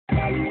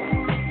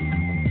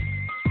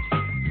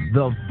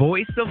The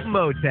voice of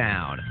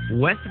Motown,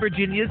 West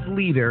Virginia's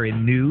leader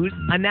in news,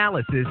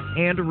 analysis,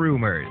 and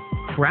rumors,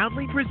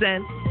 proudly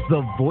presents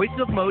the Voice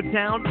of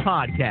Motown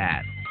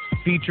podcast,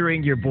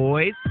 featuring your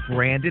boys,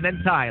 Brandon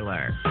and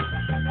Tyler.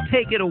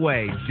 Take it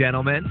away,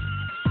 gentlemen.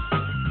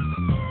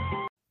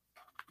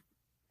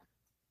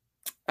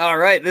 All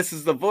right, this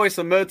is the Voice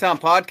of Motown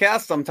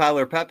podcast. I'm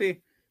Tyler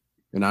Pepe.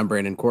 And I'm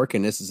Brandon Cork,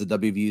 and this is a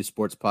WVU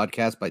Sports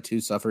podcast by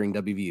two suffering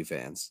WVU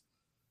fans.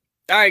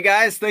 All right,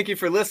 guys, thank you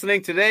for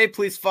listening today.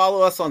 Please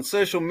follow us on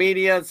social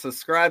media,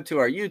 subscribe to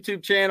our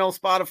YouTube channel,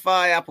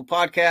 Spotify, Apple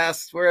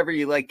Podcasts, wherever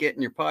you like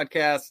getting your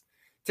podcasts.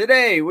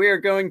 Today, we are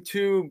going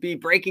to be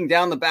breaking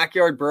down the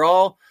Backyard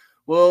Brawl.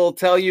 We'll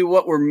tell you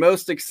what we're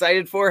most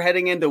excited for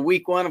heading into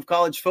week one of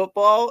college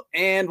football,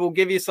 and we'll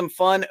give you some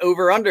fun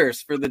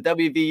over-unders for the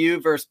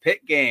WVU versus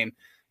Pitt game.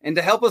 And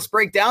to help us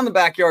break down the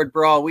Backyard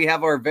Brawl, we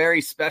have our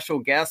very special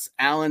guest,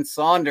 Alan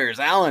Saunders.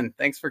 Alan,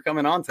 thanks for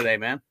coming on today,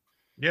 man.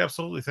 Yeah,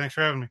 absolutely. Thanks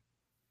for having me.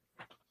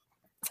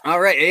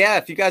 All right. Yeah,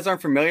 if you guys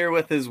aren't familiar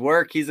with his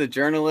work, he's a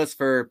journalist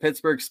for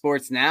Pittsburgh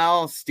Sports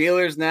Now,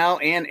 Steelers Now,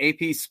 and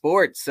AP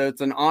Sports. So it's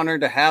an honor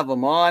to have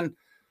him on.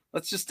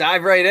 Let's just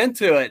dive right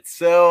into it.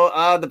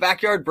 So the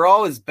Backyard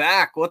Brawl is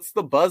back. What's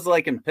the buzz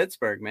like in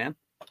Pittsburgh, man?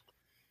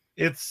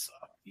 It's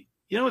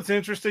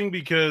interesting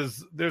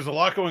because there's a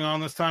lot going on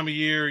this time of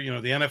year. You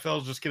know, the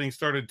NFL is just getting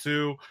started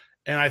too.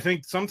 And I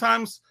think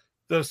sometimes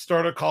the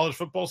start of college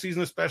football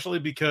season, especially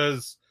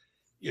because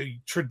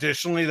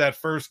traditionally that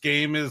first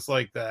game is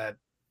like that,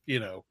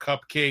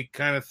 cupcake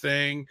kind of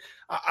thing.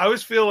 I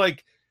always feel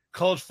like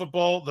college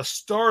football, the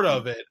start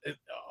of it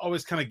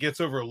always kind of gets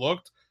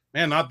overlooked.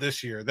 Man, not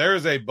this year. There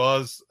is a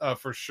buzz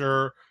for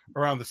sure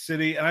around the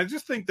city. And I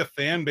just think the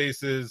fan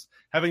bases,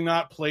 having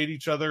not played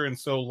each other in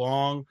so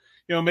long,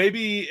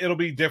 maybe it'll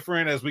be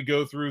different as we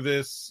go through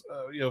this,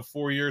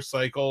 4-year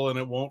cycle, and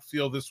it won't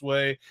feel this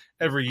way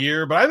every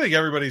year. But I think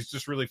everybody's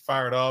just really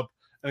fired up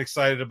and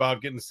excited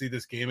about getting to see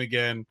this game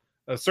again.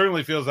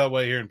 Certainly feels that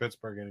way here in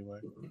Pittsburgh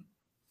anyway.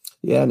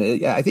 Yeah,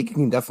 and I think you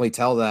can definitely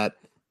tell that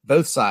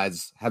both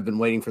sides have been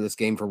waiting for this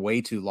game for way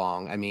too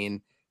long. I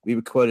mean,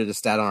 we quoted a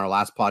stat on our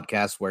last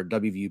podcast where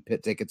WVU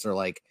Pitt tickets are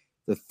like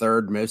the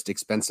third most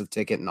expensive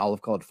ticket in all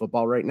of college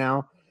football right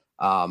now.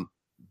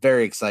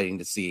 Very exciting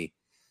to see.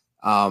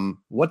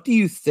 What do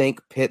you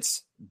think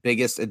Pitt's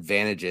biggest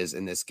advantage is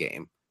in this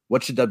game?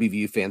 What should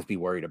WVU fans be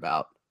worried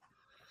about?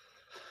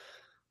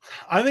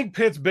 I think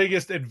Pitt's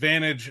biggest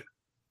advantage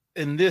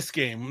in this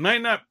game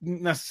might not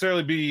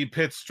necessarily be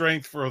Pitt's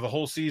strength for the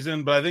whole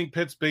season, but I think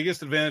Pitt's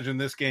biggest advantage in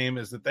this game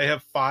is that they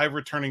have 5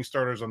 returning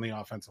starters on the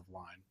offensive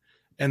line.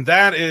 And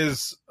that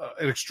is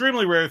an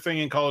extremely rare thing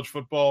in college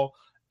football.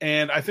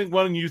 And I think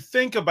when you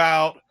think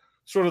about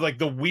sort of like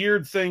the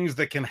weird things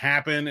that can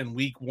happen in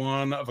week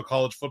one of a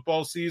college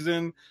football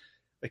season,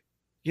 like,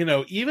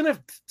 even if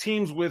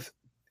teams with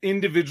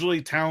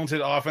individually talented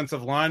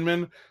offensive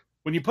linemen,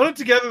 when you put it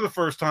together the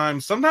first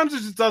time, sometimes it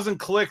just doesn't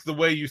click the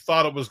way you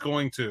thought it was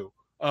going to.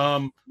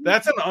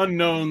 That's an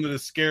unknown that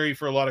is scary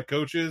for a lot of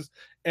coaches.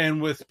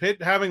 And with Pitt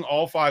having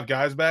all 5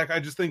 guys back, I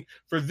just think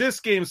for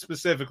this game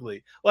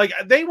specifically, like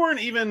they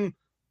weren't even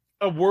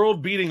a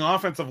world-beating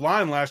offensive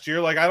line last year.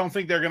 Like I don't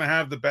think they're going to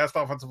have the best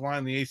offensive line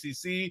in the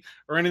ACC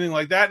or anything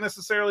like that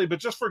necessarily. But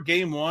just for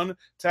game one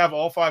to have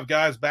all 5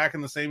 guys back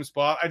in the same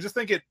spot, I just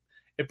think it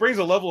brings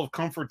a level of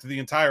comfort to the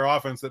entire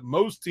offense that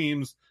most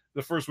teams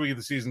the first week of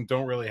the season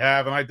don't really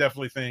have. And I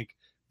definitely think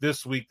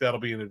this week that'll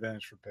be an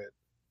advantage for Pitt.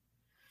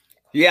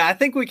 Yeah, I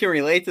think we can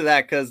relate to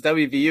that because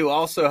WVU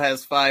also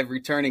has 5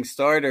 returning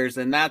starters,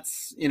 and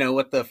that's,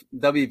 what the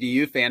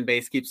WVU fan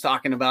base keeps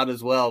talking about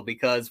as well,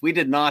 because we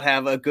did not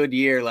have a good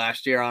year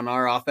last year on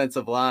our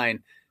offensive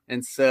line.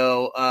 And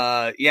so,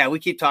 we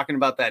keep talking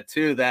about that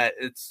too, that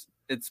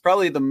it's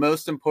probably the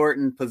most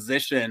important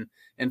position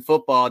in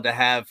football to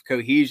have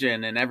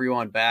cohesion and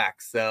everyone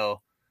back.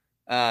 So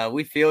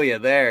we feel you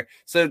there.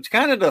 So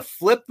to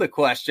flip the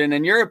question,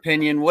 in your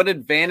opinion, what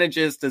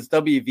advantages does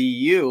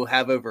WVU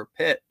have over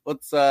Pitt?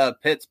 What's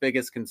Pitt's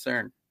biggest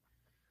concern?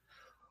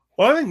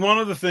 Well, I think one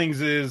of the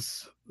things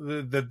is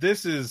that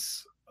this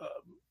is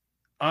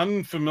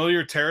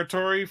unfamiliar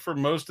territory for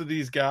most of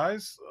these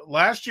guys.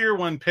 Last year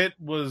when Pitt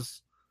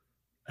was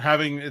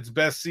having its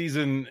best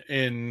season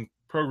in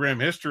program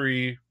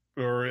history,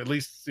 or at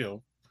least,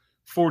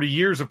 40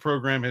 years of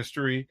program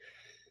history,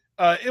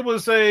 it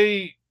was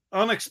a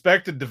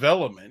unexpected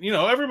development.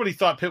 Everybody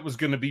thought Pitt was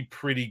going to be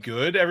pretty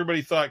good.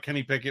 Everybody thought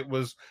Kenny Pickett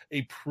was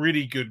a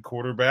pretty good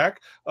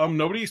quarterback.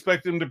 Nobody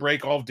expected him to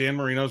break all of Dan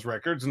Marino's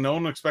records, and no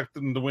one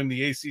expected him to win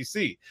the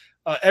ACC.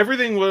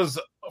 Everything was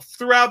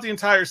throughout the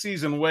entire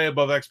season way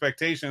above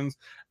expectations.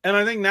 And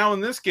I think now in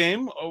this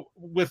game,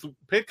 with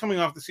Pitt coming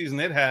off the season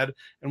it had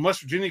and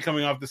West Virginia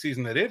coming off the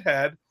season that it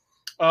had,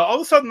 all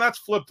of a sudden that's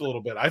flipped a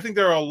little bit. I think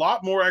there are a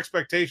lot more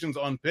expectations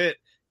on Pitt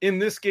in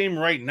this game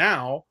right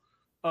now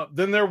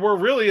than there were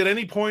really at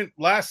any point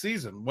last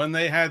season when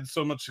they had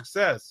so much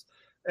success.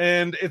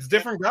 And it's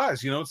different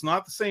guys, it's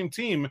not the same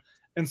team.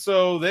 And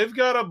so they've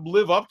got to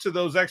live up to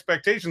those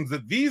expectations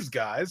that these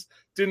guys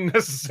didn't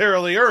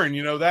necessarily earn.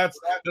 That's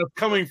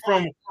coming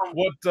from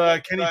what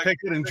Kenny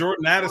Pickett and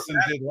Jordan Addison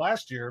did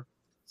last year.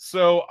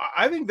 So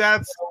I think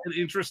that's an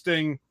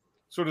interesting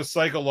sort of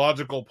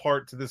psychological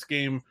part to this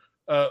game.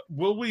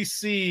 Will we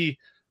see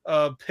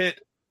Pitt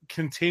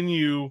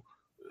continue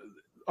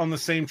on the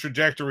same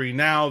trajectory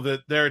now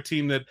that they're a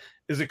team that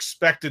is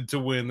expected to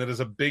win, that is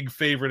a big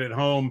favorite at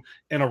home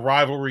in a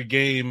rivalry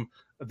game?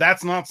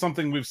 That's not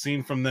something we've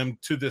seen from them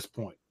to this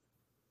point.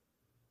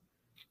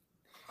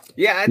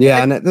 Yeah.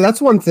 And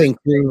that's one thing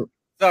too.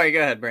 Sorry,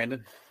 go ahead,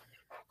 Brandon.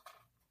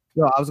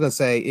 No, I was going to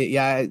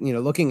say,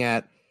 looking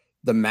at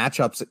the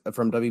matchups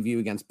from WVU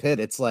against Pitt,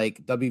 it's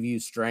like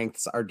WVU's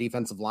strengths, our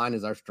defensive line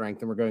is our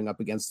strength, and we're going up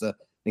against an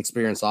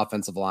experienced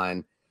offensive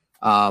line.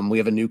 We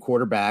have a new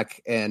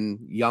quarterback and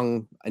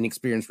young,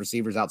 inexperienced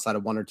receivers outside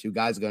of one or two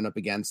guys going up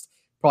against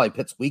probably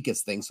Pitt's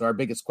weakest thing. So our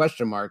biggest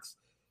question marks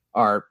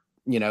are,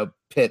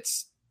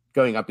 Pitt's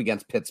going up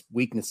against Pitt's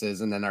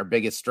weaknesses, and then our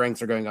biggest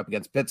strengths are going up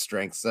against Pitt's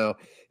strengths. So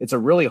it's a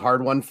really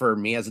hard one for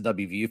me as a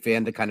WVU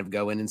fan to kind of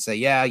go in and say,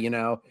 yeah,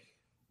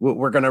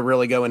 we're going to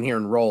really go in here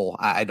and roll.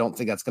 I don't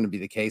think that's going to be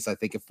the case. I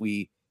think if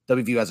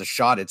WVU has a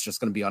shot, it's just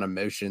going to be on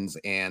emotions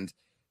and,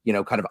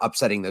 kind of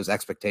upsetting those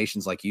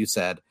expectations, like you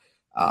said,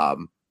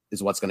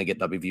 is what's going to get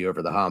WVU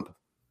over the hump.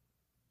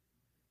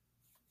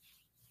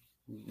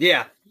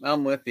 Yeah,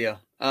 I'm with you.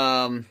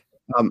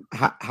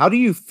 How do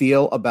you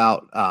feel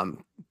about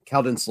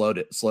Keldon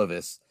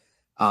Slovis?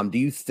 Do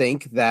you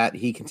think that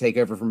he can take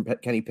over from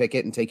Kenny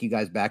Pickett and take you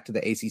guys back to the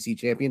ACC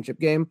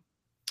championship game?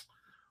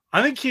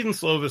 I think Kedon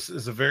Slovis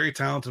is a very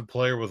talented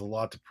player with a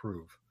lot to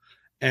prove.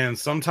 And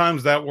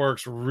sometimes that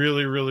works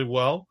really, really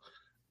well.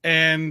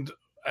 And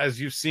as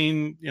you've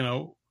seen,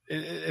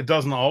 it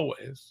doesn't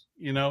always,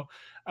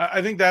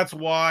 I think that's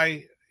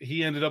why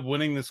he ended up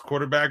winning this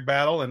quarterback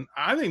battle. And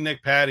I think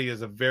Nick Patty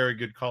is a very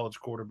good college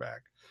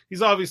quarterback.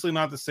 He's obviously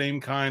not the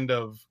same kind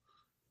of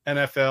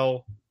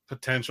NFL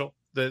potential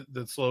that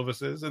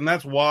Slovis is. And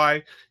that's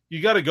why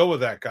you got to go with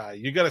that guy.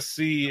 You got to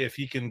see if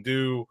he can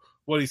do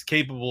what he's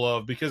capable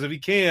of, because if he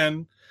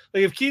can,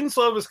 like if Kedon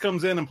Slovis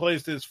comes in and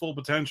plays to his full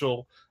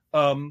potential,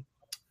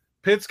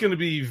 Pitt's going to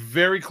be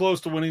very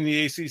close to winning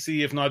the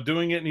ACC, if not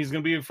doing it, and he's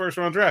going to be a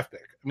first-round draft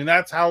pick. I mean,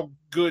 that's how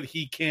good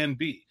he can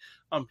be.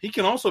 He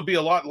can also be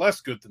a lot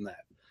less good than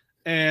that.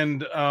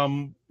 And,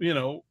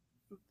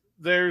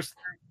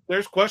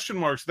 there's question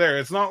marks there.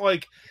 It's not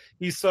like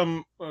he's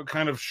some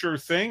kind of sure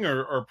thing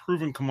or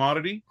proven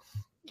commodity,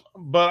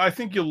 but I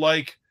think you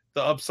like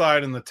the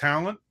upside and the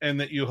talent, and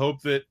that you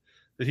hope that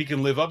he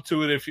can live up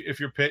to it if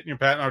you're Pitt and you're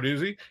Pat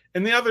Narduzzi.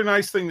 And the other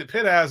nice thing that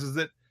Pitt has is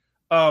that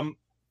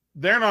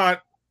they're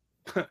not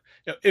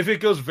 – if it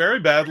goes very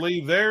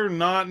badly, they're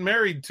not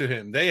married to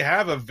him. They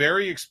have a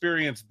very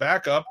experienced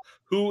backup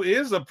who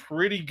is a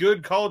pretty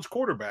good college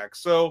quarterback.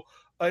 So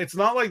it's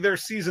not like their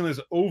season is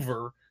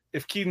over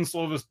if Kedon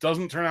Slovis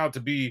doesn't turn out to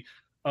be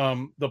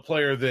the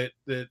player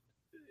that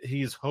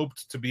he's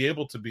hoped to be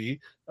able to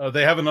be.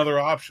 They have another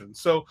option.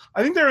 So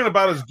I think they're in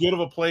about as good of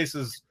a place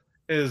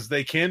as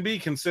they can be,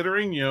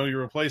 considering,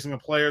 you're replacing a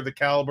player the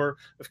caliber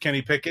of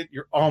Kenny Pickett.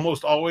 You're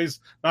almost always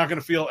not going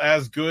to feel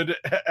as good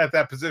at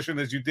that position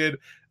as you did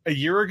a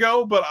year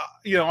ago. But,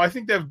 I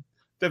think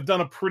they've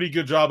done a pretty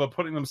good job of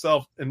putting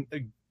themselves to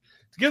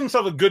give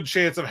themselves a good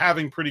chance of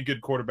having pretty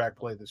good quarterback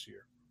play this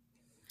year.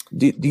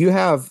 Do you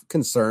have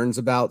concerns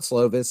about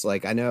Slovis?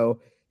 Like, I know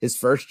his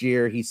first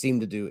year, he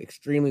seemed to do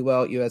extremely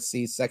well at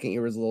USC. Second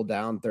year was a little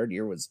down. Third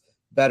year was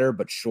better,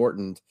 but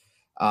shortened.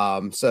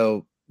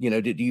 So,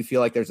 do you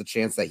feel like there's a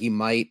chance that he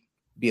might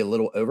be a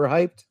little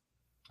overhyped?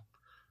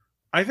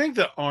 I think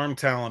the arm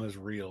talent is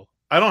real.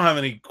 I don't have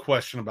any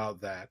question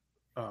about that.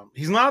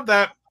 He's not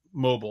that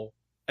mobile.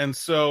 And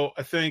so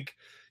I think,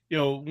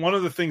 one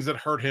of the things that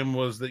hurt him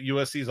was that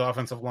USC's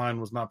offensive line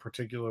was not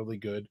particularly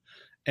good.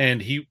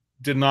 And he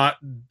did not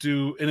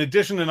do, in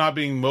addition to not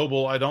being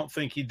mobile, I don't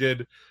think he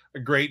did a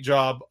great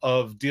job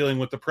of dealing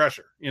with the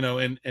pressure,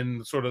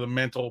 in sort of the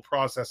mental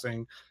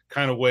processing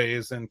kind of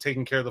ways, and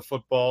taking care of the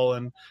football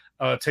and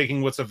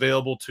taking what's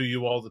available to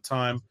you all the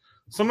time.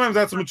 Sometimes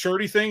that's a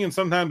maturity thing, and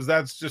sometimes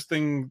that's just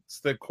things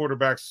that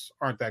quarterbacks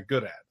aren't that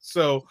good at.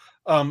 So,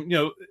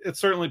 it's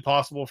certainly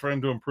possible for him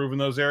to improve in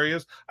those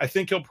areas. I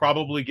think he'll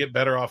probably get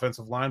better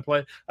offensive line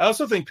play. I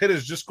also think Pitt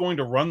is just going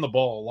to run the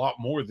ball a lot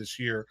more this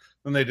year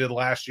than they did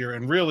last year.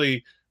 And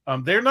really,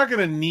 they're not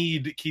going to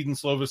need Kedon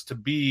Slovis to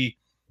be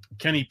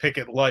Kenny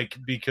Pickett-like,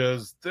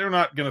 because they're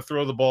not going to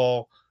throw the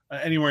ball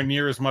anywhere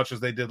near as much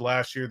as they did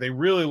last year. They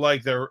really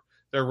like their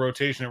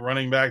rotation at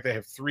running back. They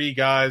have three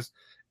guys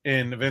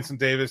in Vincent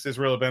Davis,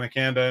 Israel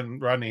Abanikanda, and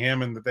Rodney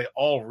Hammond that they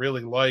all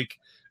really like.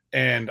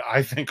 And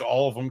I think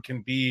all of them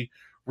can be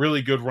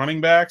really good running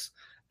backs.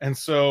 And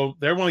so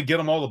they want to get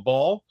them all the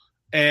ball.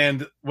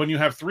 And when you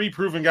have three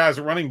proven guys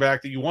at running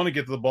back that you want to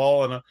get to the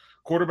ball, and a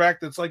quarterback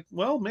that's like,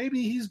 well,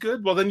 maybe he's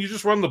good, well, then you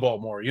just run the ball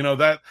more.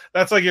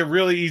 That's like a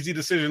really easy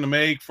decision to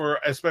make,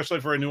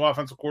 especially for a new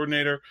offensive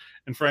coordinator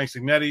and Frank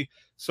Cignetti.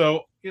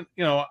 So,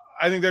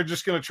 I think they're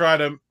just going to try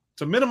to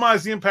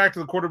minimize the impact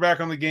of the quarterback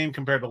on the game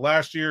compared to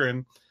last year.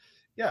 And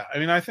yeah, I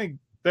mean, I think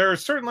there are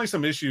certainly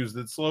some issues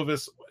that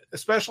Slovis,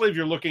 especially if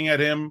you're looking at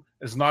him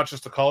as not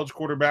just a college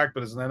quarterback,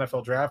 but as an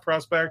NFL draft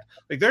prospect,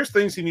 like there's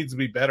things he needs to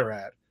be better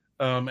at.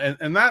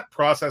 And that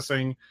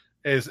processing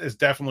is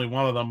definitely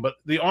one of them. But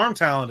the arm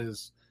talent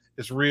is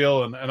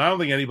real, and I don't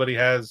think anybody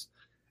has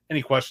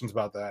any questions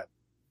about that.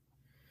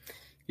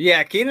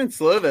 Yeah, Keenan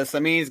Slovis, I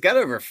mean, he's got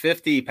over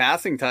 50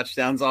 passing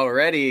touchdowns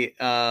already,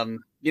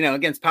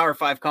 against Power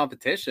 5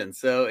 competition.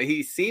 So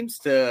he seems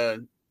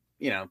to,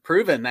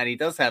 proven that he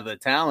does have the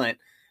talent.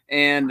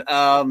 And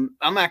I'm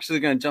actually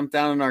going to jump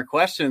down in our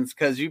questions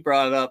because you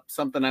brought up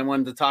something I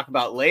wanted to talk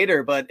about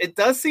later. But it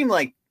does seem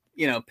like,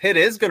 Pitt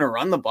is going to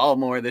run the ball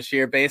more this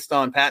year based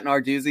on Pat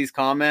Narduzzi's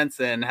comments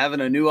and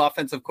having a new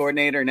offensive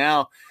coordinator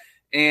now.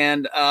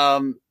 And,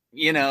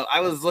 I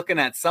was looking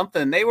at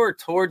something. They were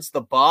towards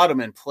the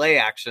bottom in play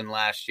action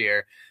last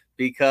year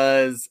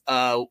because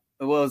what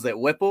was it?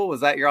 Whipple,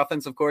 was that your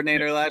offensive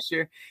coordinator last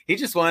year? He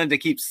just wanted to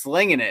keep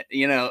slinging it,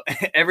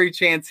 every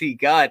chance he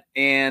got.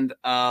 And,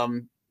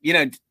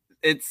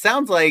 it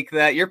sounds like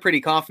that you're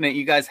pretty confident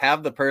you guys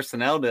have the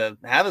personnel to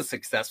have a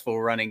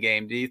successful running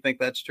game. Do you think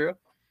that's true?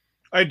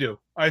 I do.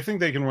 I think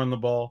they can run the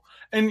ball.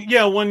 And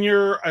yeah, when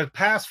you're a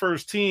pass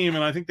first team,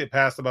 and I think they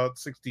passed about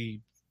 60%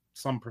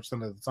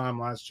 of the time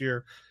last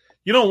year,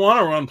 you don't want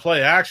to run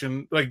play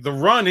action. Like the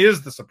run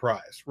is the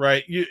surprise,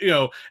 right?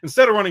 You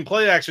instead of running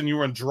play action, you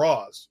run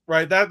draws,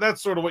 right?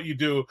 That's sort of what you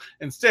do.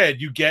 Instead,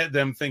 you get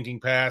them thinking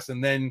pass,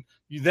 and then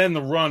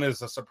the run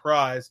is a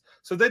surprise.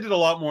 So they did a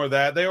lot more of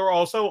that. They were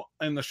also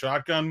in the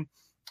shotgun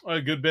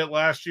a good bit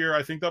last year.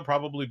 I think they'll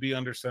probably be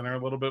under center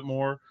a little bit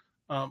more.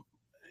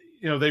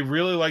 They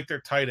really like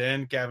their tight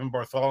end. Gavin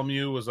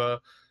Bartholomew was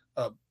a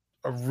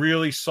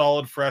really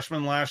solid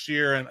freshman last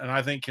year, and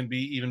I think can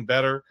be even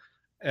better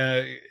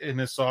in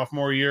his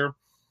sophomore year.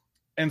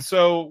 And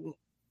so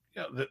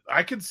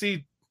I could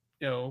see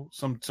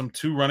some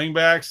two running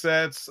back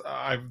sets.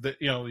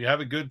 You have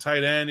a good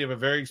tight end, you have a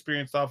very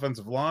experienced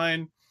offensive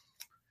line.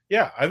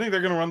 Yeah, I think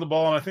they're going to run the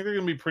ball, and I think they're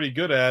going to be pretty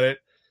good at it.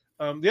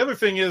 The other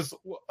thing is,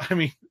 I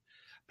mean,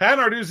 Pat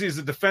Narduzzi is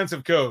a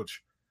defensive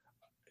coach.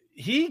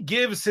 He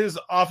gives his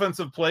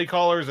offensive play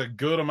callers a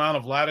good amount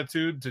of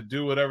latitude to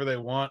do whatever they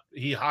want.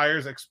 He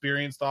hires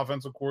experienced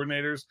offensive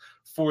coordinators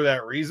for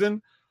that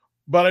reason.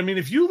 But I mean,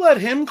 if you let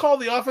him call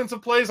the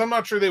offensive plays, I'm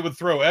not sure they would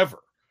throw ever.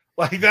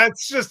 Like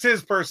that's just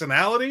his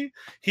personality.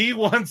 He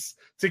wants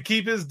to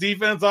keep his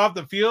defense off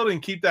the field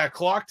and keep that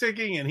clock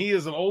ticking. And he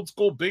is an old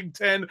school Big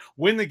Ten,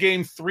 win the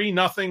game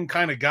 3-0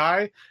 kind of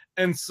guy.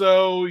 And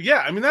so,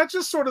 yeah, I mean, that's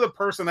just sort of the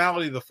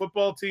personality of the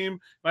football team.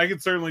 I can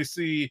certainly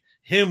see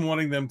him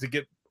wanting them to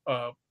get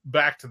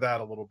back to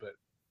that a little bit.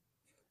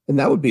 And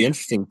that would be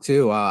interesting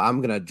too. I'm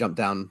going to jump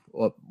down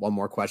one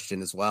more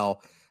question as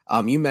well.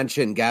 You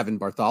mentioned Gavin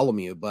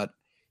Bartholomew, but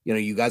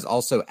you guys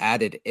also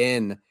added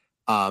in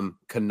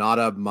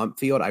Kanata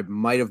Mumpfield. I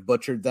might have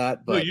butchered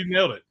that, but you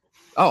nailed it.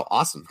 Oh,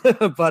 awesome.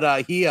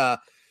 But he had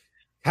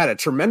a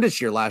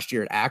tremendous year last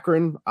year at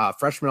Akron,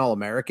 freshman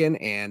All-American,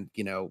 and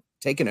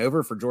taking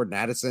over for Jordan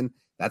Addison.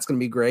 That's going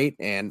to be great.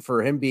 And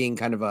for him being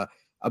kind of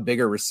a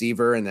bigger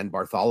receiver, and then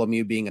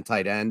Bartholomew being a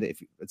tight end, it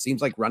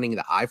seems like running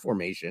the I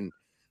formation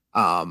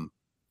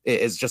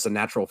is just a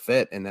natural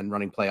fit, and then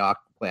running play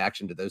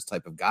action to those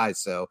type of guys.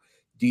 So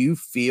do you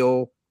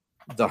feel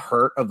the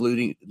hurt of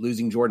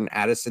losing Jordan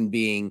Addison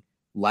being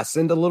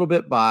lessened a little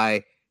bit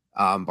by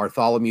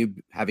Bartholomew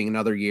having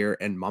another year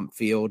and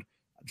Mumpfield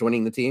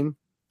joining the team?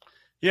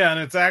 Yeah, and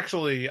it's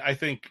actually, I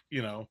think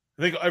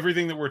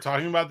everything that we're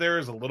talking about there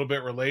is a little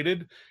bit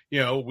related.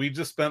 We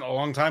just spent a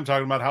long time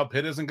talking about how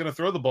Pitt isn't going to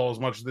throw the ball as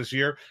much this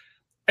year.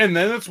 And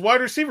then it's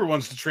wide receiver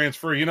wants to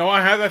transfer.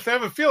 I have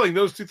a feeling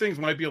those two things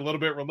might be a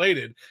little bit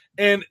related.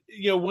 And,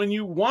 when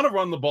you want to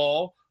run the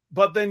ball,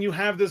 but then you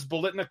have this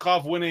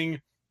Biletnikoff winning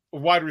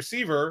wide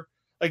receiver,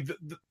 like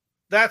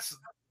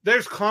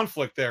there's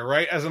conflict there,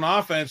 right? As an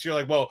offense, you're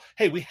like, well,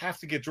 hey, we have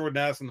to get Jordan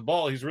Addison the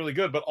ball. He's really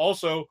good. But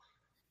also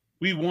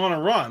we want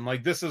to run.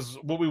 Like this is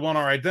what we want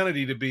our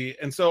identity to be.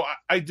 And so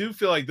I do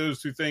feel like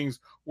those two things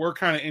were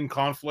kind of in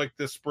conflict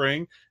this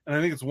spring. And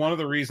I think it's one of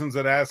the reasons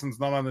that Addison's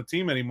not on the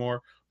team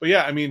anymore. But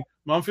yeah, I mean,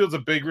 Mumpfield's a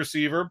big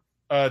receiver.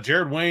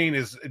 Jared Wayne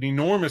is an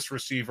enormous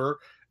receiver.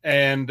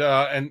 And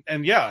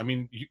yeah, I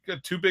mean, you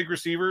got two big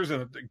receivers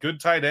and a good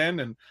tight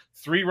end and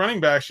three running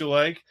backs you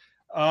like.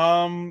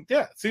 Yeah,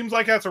 it seems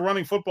like that's a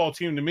running football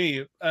team to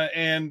me.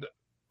 And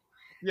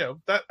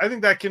that I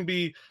think that can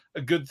be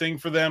a good thing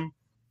for them.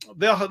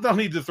 They'll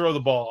need to throw the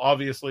ball,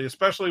 obviously,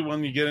 especially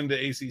when you get into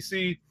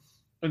ACC,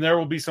 and there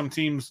will be some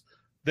teams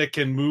that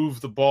can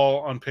move the ball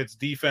on Pitt's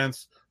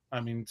defense.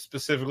 I mean,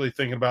 specifically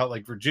thinking about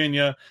like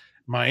Virginia,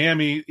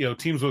 Miami,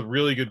 teams with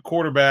really good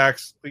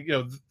quarterbacks,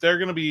 they're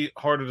going to be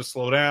harder to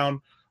slow down.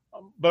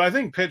 But I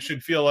think Pitt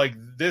should feel like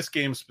this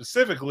game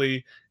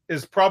specifically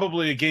is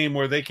probably a game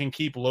where they can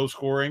keep low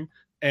scoring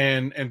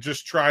and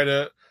just try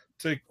to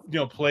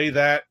play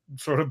that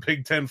sort of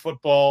Big Ten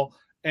football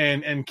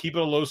and keep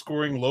it a low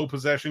scoring, low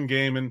possession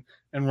game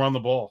and run the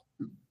ball.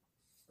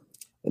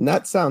 And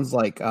that sounds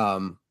like,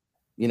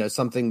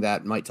 something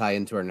that might tie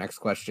into our next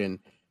question,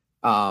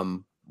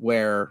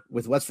 where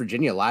with West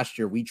Virginia last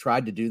year, we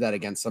tried to do that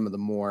against some of the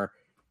more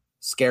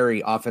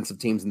scary offensive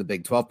teams in the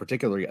Big 12,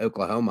 particularly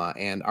Oklahoma,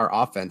 and our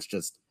offense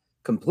just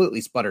completely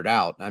sputtered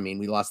out. I mean,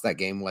 we lost that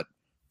game,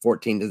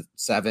 14-7,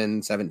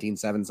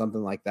 17-7,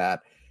 something like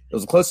that. It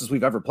was the closest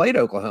we've ever played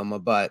Oklahoma,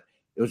 but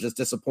it was just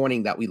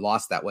disappointing that we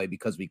lost that way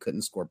because we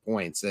couldn't score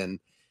points. And,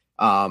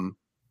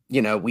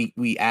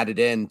 we added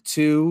in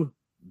 2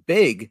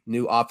 big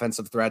new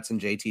offensive threats in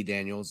JT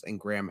Daniels and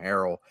Graham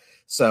Harrell.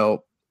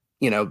 So,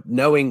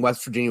 knowing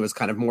West Virginia was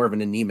kind of more of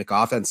an anemic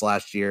offense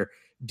last year,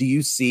 do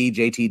you see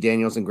JT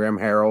Daniels and Graham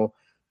Harrell?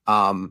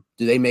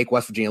 Do they make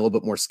West Virginia a little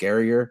bit more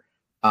scarier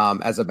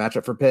as a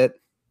matchup for Pitt?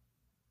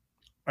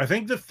 I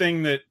think the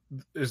thing that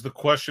is the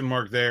question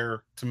mark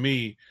there to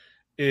me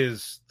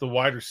is the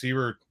wide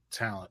receiver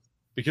talent,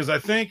 because I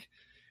think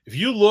if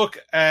you look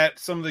at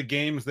some of the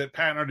games that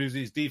Pat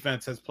Narduzzi's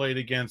defense has played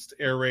against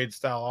air raid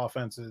style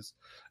offenses,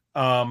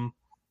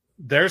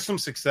 there's some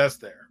success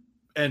there,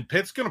 and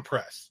Pitt's going to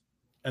press,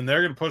 and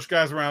they're going to push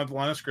guys around the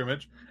line of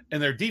scrimmage,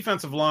 and their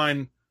defensive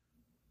line,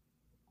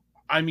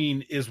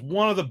 is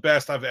one of the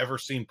best I've ever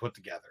seen put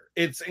together.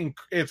 It's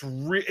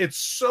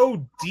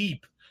so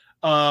deep.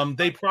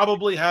 They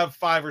probably have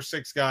 5 or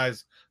 6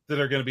 guys that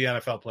are going to be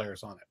NFL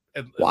players on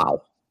it.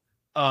 Wow.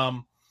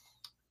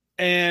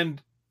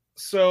 And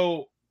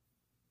so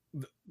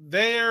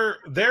they're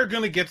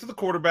going to get to the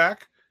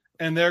quarterback,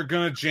 and they're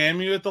going to jam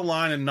you at the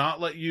line and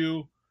not let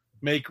you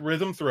make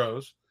rhythm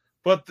throws,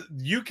 but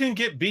you can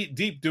get beat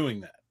deep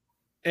doing that.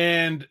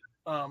 And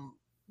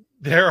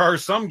there are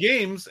some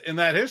games in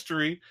that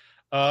history.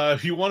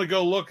 If you want to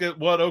go look at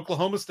what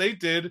Oklahoma State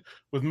did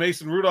with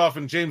Mason Rudolph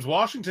and James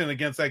Washington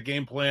against that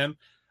game plan,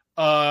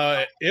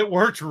 it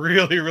worked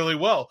really, really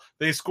well.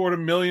 They scored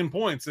 1 million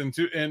points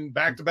in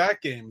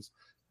back-to-back games.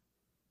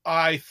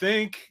 I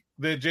think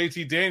that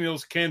JT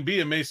Daniels can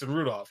be a Mason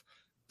Rudolph.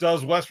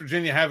 Does West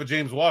Virginia have a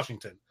James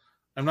Washington?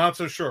 I'm not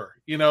so sure.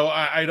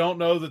 I don't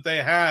know that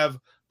they have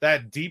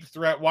that deep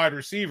threat wide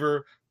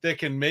receiver that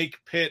can make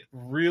Pitt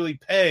really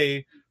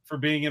pay for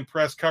being in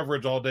press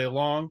coverage all day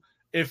long.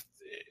 If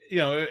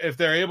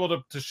they're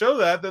able to show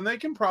that, then they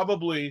can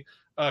probably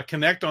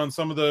connect on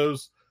some of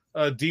those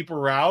deeper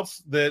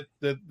routes that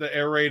the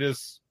air raid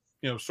is,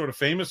 sort of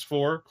famous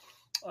for.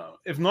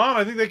 If not,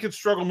 I think they could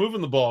struggle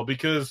moving the ball,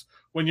 because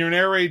when you're an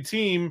air raid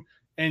team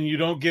and you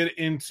don't get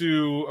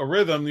into a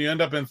rhythm, you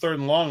end up in 3rd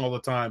and long all the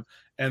time.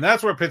 And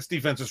that's where Pitt's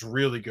defense is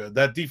really good.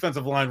 That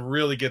defensive line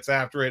really gets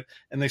after it,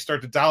 and they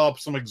start to dial up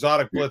some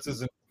exotic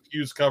blitzes and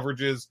fuse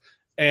coverages.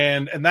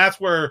 And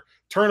that's where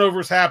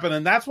turnovers happen.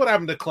 And that's what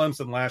happened to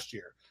Clemson last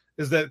year,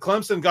 is that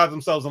Clemson got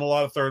themselves in a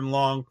lot of 3rd and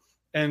long,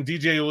 and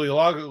DJ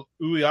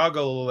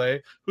Uiagalelei,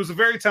 who's a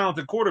very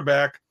talented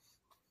quarterback,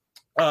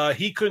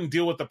 he couldn't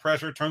deal with the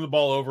pressure, turned the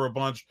ball over a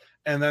bunch,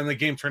 and then the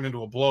game turned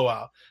into a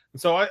blowout.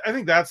 And so I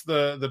think that's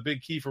the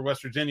big key for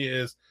West Virginia,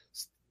 is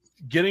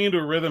getting into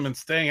a rhythm and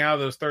staying out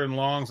of those 3rd and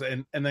longs,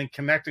 and then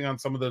connecting on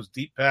some of those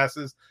deep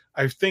passes.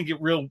 I think it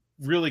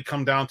really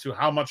come down to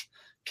how much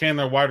can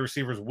their wide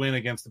receivers win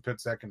against the Pitt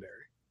secondary.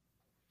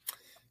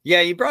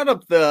 Yeah, you brought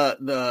up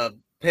the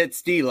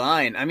Pitt's D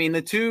line.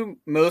 The 2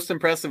 most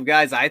impressive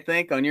guys, I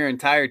think, on your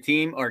entire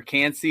team are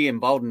Cansey and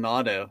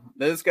Baldonado.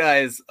 Those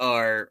guys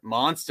are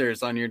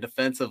monsters on your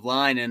defensive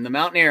line, and the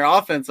Mountaineer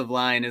offensive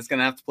line is going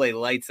to have to play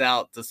lights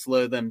out to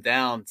slow them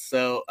down.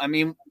 So,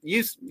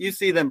 you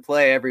see them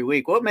play every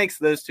week. What makes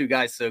those 2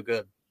 guys so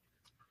good?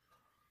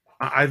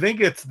 I think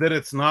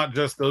it's not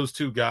just those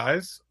 2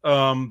 guys.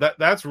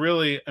 That's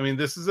really,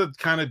 this is a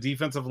kind of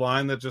defensive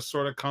line that just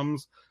sort of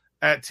comes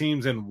at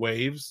teams in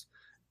waves.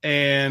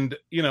 And,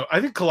 I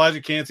think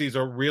Kalijah Cansey is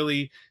a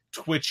really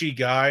twitchy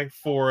guy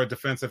for a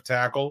defensive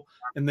tackle,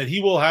 and that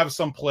he will have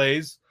some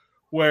plays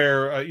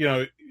where,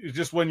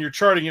 just when you're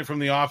charting it from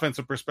the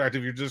offensive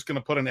perspective, you're just going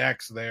to put an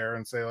X there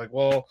and say,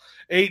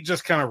 8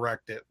 just kind of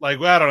wrecked it. I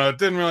don't know. It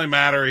didn't really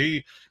matter.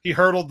 He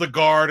hurdled the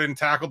guard and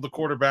tackled the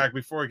quarterback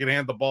before he could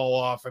hand the ball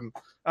off. And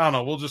I don't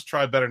know, we'll just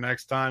try better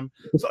next time.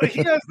 So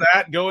he has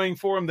that going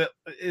for him that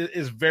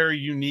is very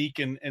unique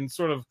and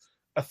sort of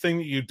a thing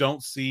that you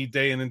don't see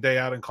day in and day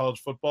out in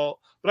college football.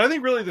 But I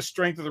think really the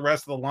strength of the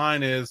rest of the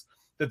line is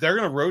that they're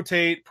going to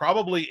rotate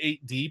probably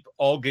 8 deep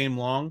all game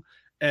long.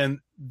 And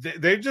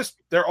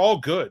they're all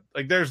good.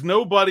 There's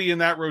nobody in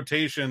that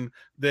rotation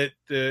that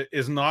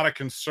is not a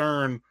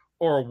concern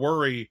or a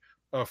worry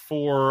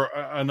for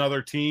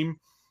another team.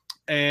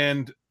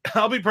 And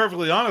I'll be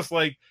perfectly honest,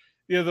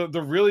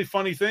 the really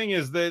funny thing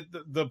is that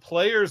the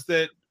players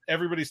that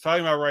everybody's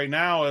talking about right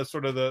now as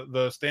sort of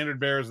the standard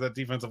bearers of that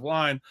defensive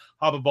line,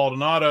 Haba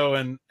Baldonado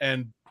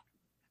and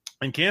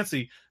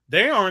Cansey,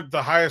 they aren't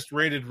the highest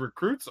rated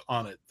recruits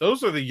on it.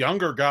 Those are the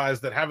younger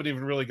guys that haven't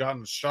even really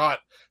gotten a shot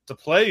to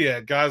play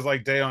yet. Guys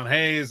like Dayon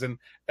Hayes and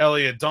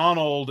Elliot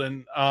Donald.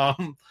 And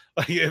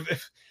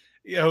if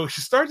you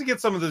start to get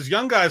some of those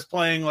young guys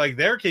playing like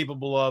they're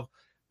capable of,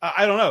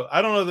 I don't know.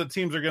 I don't know that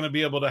teams are going to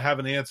be able to have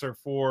an answer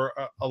for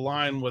a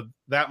line with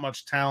that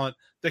much talent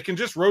that can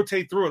just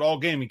rotate through it all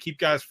game and keep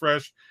guys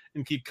fresh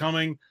and keep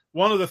coming.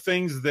 One of the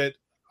things that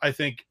I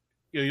think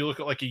you look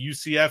at like a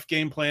UCF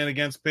game plan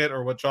against Pitt,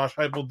 or what Josh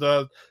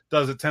Heupel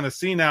does at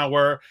Tennessee now,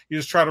 where you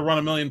just try to run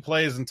a million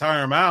plays and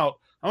tire them out.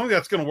 I don't think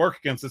that's going to work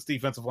against this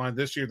defensive line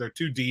this year. They're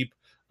too deep.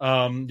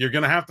 You're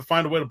going to have to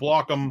find a way to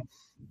block them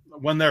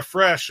when they're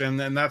fresh, and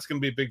then that's going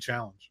to be a big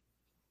challenge.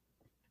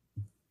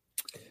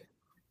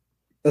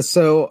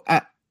 So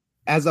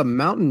as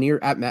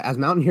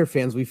Mountaineer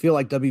fans, we feel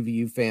like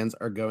WVU fans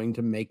are going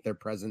to make their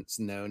presence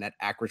known at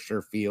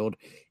Acrisure Field.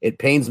 It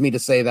pains me to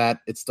say that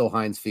it's still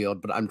Heinz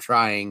Field, but I'm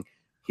trying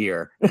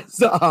here.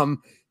 So,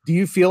 do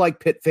you feel like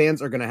Pitt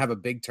fans are going to have a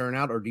big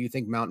turnout, or do you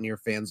think Mountaineer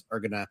fans are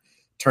going to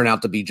turn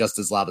out to be just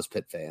as loud as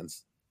Pitt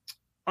fans?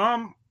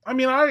 I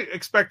mean, I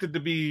expected to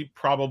be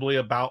probably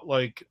about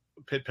like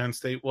Pitt Penn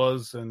State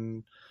was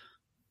in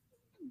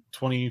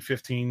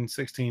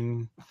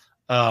 2015-16,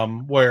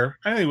 where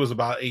I think it was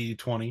about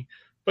 80-20,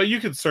 but you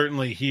could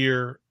certainly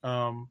hear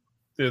the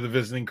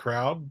visiting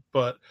crowd.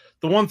 But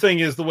the one thing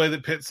is the way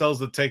that Pitt sells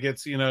the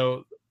tickets,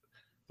 the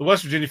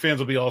West Virginia fans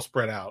will be all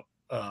spread out.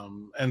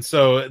 And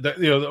so,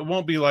 it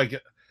won't be like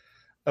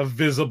a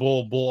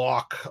visible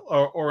block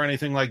or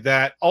anything like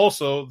that.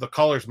 Also, the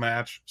colors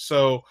match.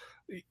 So,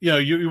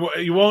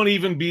 you won't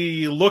even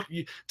be look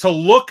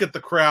at the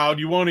crowd.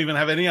 You won't even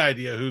have any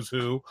idea who's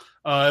who.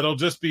 It'll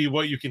just be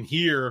what you can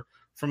hear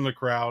from the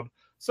crowd.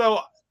 So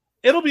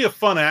it'll be a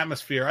fun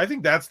atmosphere. I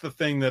think that's the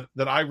thing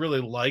that I really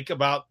like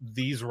about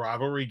these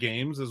rivalry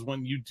games is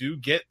when you do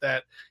get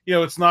that,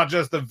 it's not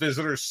just the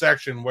visitor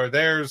section where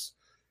there's,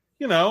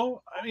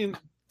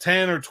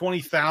 10 or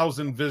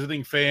 20,000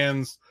 visiting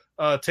fans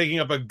taking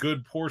up a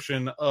good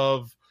portion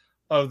of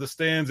the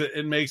stands.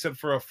 It makes it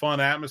for a fun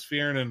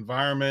atmosphere and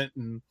environment.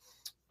 And,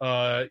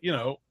 I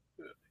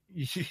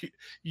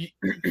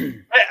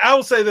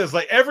will say this,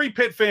 like every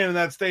Pitt fan in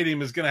that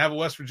stadium is going to have a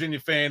West Virginia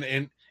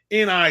fan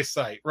in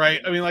eyesight.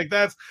 Right. I mean, like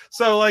that's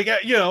what's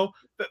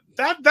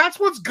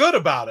good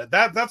about it.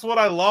 That's what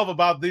I love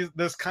about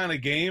this kind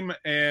of game.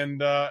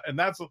 And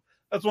that's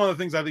one of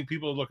the things I think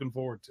people are looking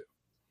forward to.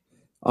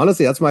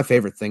 Honestly, that's my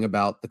favorite thing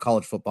about the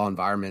college football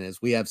environment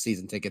is we have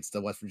season tickets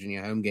to West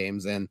Virginia home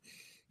games, and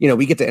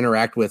we get to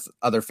interact with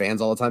other fans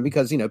all the time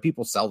because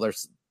people sell their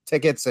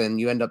tickets, and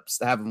you end up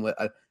having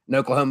an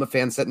Oklahoma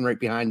fan sitting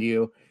right behind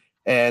you,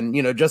 and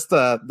just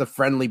the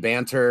friendly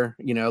banter,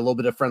 a little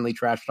bit of friendly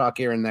trash talk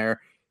here and there.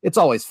 It's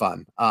always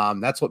fun.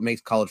 That's what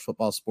makes college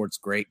football sports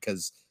great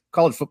because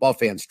college football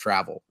fans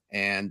travel,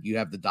 and you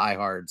have the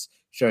diehards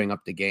showing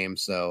up to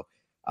games. So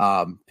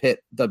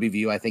Pitt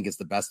WVU, I think, is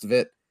the best of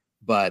it.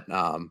 But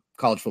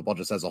college football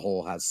just as a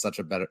whole has such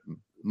a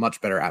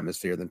much better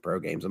atmosphere than pro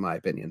games, in my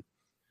opinion.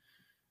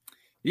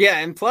 Yeah,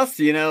 and plus,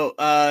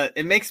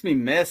 it makes me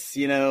miss,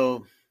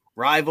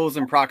 rivals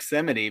and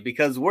proximity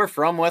because we're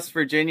from West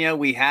Virginia.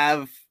 We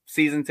have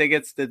season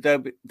tickets to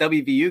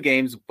WVU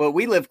games, but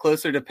we live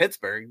closer to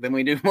Pittsburgh than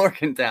we do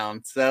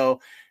Morgantown.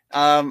 So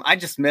I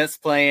just miss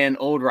playing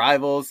old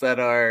rivals that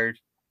are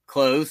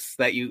close,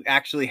 that you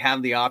actually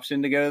have the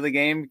option to go to the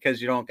game because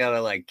you don't got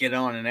to get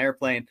on an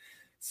airplane.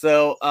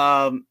 So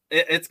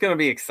it's going to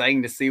be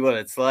exciting to see what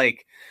it's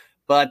like.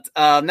 But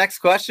next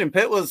question,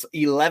 Pitt was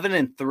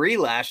 11-3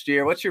 last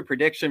year. What's your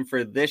prediction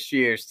for this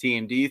year's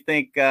team? Do you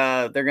think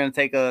they're going to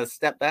take a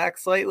step back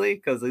slightly?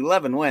 Because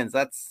 11 wins,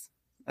 that's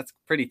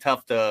pretty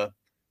tough to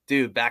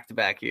do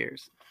back-to-back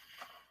years.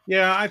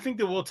 Yeah, I think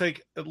that we'll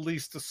take at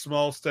least a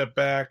small step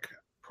back,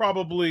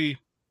 probably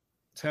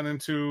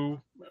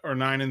 10-2 or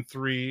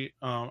 9-3.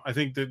 I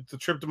think that the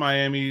trip to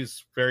Miami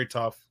is very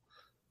tough.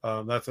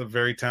 That's a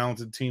very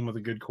talented team with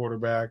a good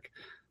quarterback.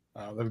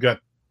 They've got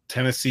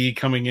Tennessee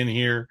coming in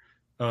here,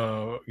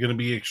 going to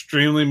be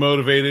extremely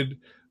motivated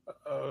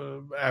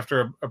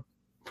after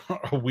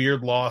a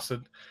weird loss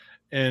in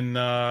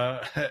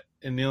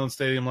Neyland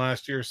Stadium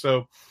last year.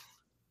 So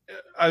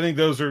I think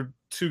those are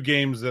two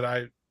games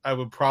that I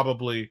would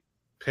probably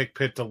pick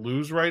Pitt to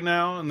lose right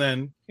now. And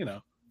then,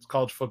 it's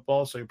college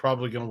football, so you're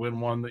probably going to win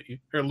one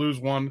or lose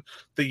one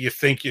that you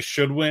think you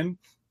should win.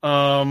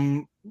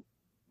 That's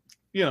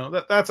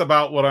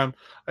about what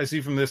I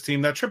see from this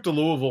team. That trip to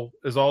Louisville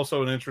is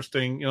also an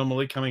interesting,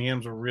 Malik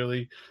Cunningham's a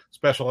really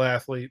special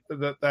athlete.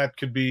 That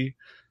could be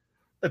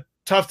a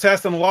tough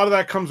test, and a lot of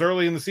that comes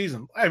early in the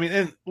season. I mean,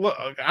 and look,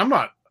 I'm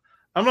not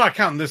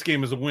counting this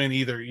game as a win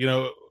either.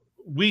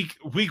 Week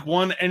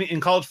one in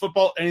college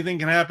football, anything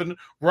can happen.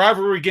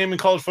 Rivalry game in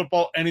college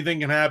football, anything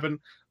can happen.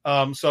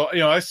 So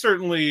I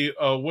certainly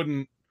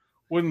wouldn't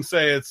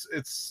say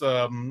it's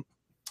in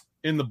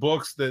the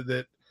books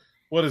that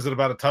what is it,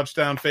 about a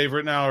touchdown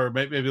favorite now, or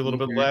maybe a little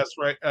bit less,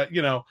 right? I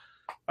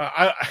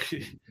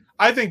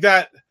think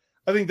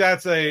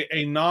that's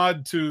a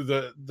nod to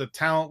the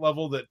talent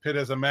level that Pitt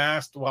has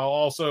amassed, while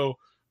also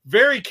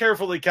very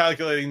carefully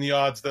calculating the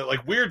odds that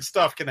weird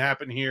stuff can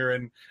happen here,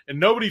 and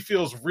nobody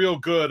feels real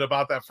good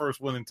about that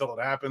first win until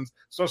it happens,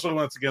 especially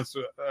when it's against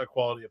a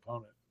quality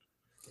opponent.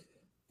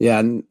 Yeah,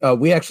 and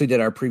we actually did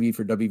our preview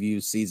for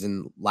WVU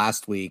season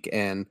last week,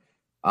 and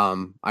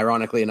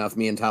ironically enough,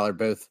 me and Tyler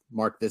both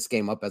marked this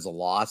game up as a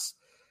loss.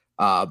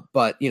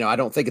 But I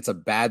don't think it's a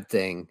bad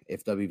thing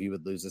if WVU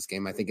would lose this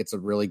game. I think it's a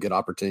really good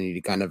opportunity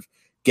to kind of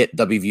get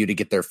WVU to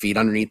get their feet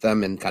underneath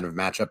them and kind of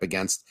match up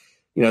against,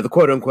 the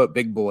quote unquote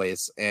big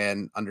boys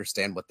and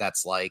understand what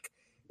that's like.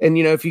 And,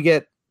 if you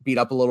get beat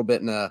up a little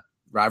bit in a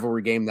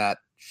rivalry game, that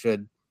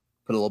should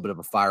put a little bit of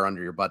a fire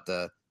under your butt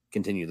to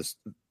continue this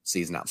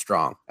season out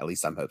strong. At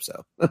least I hope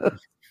so.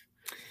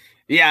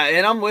 Yeah,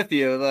 and I'm with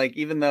you. Like,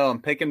 even though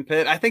I'm picking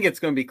Pitt, I think it's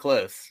going to be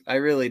close. I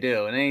really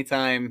do. And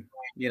anytime,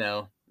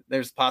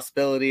 there's a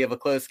possibility of a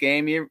close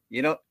game, you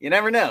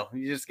never know.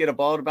 You just get a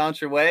ball to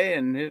bounce your way,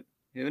 and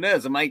who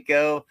knows? It might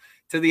go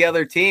to the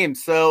other team.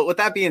 So with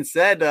that being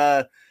said,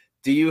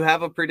 do you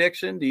have a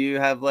prediction? Do you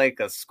have like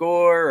a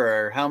score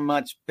or how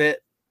much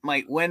Pitt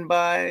might win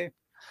by?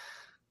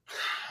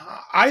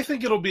 I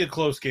think it'll be a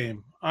close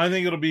game. I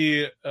think it'll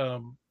be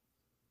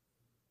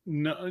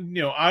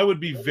I would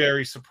be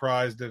very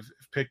surprised if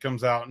Pitt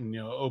comes out and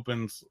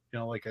opens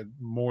like a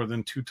more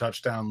than 2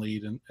 touchdown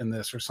lead in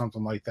this or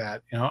something like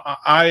that.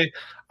 I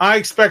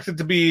expect it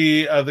to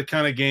be the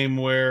kind of game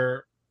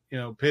where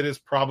Pitt is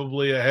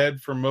probably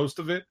ahead for most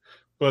of it,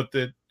 but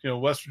that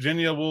West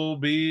Virginia will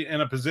be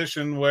in a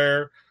position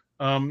where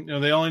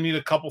they only need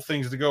a couple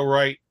things to go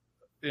right,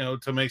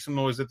 to make some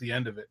noise at the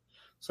end of it.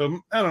 So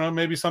I don't know,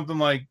 maybe something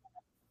like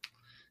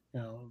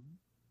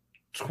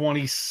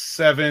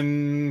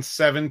 27-17,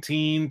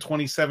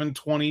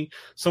 27-20,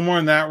 somewhere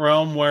in that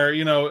realm where,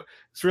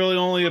 it's really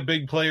only a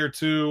big play or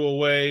two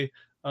away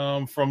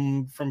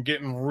from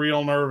getting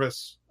real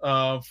nervous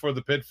for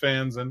the Pitt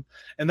fans. And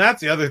that's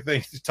the other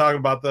thing, talking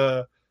about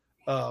the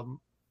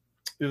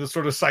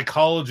sort of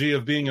psychology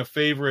of being a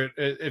favorite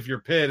if you're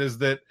Pitt, is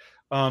that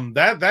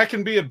that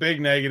can be a big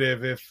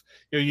negative if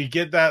you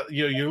get that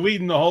you're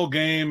leading the whole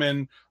game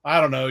and I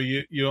don't know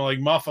you like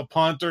muff a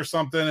punt or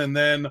something and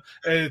then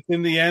it's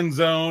in the end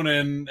zone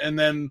and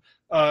then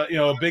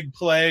a big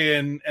play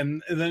and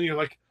then you're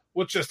like,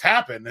 what just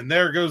happened? And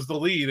there goes the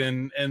lead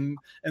and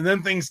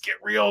then things get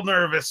real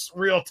nervous,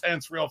 real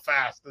tense, real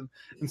fast and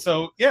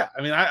so yeah,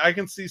 I mean I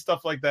can see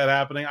stuff like that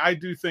happening. I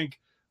do think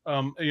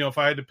if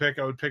I had to pick,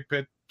 I would pick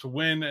Pitt to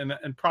win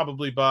and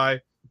probably by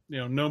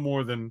no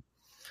more than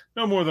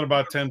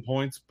about 10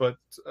 points, but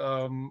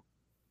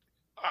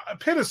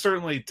Pitt is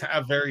certainly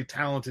a very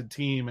talented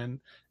team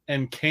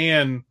and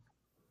can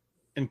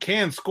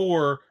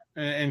score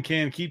and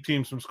can keep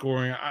teams from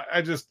scoring.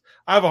 I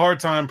have a hard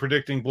time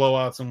predicting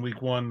blowouts in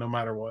week 1, no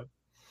matter what.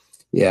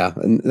 Yeah,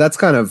 and that's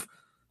kind of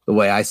the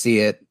way I see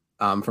it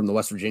from the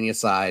West Virginia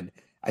side.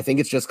 I think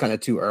it's just kind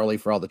of too early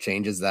for all the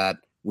changes that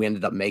we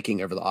ended up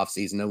making over the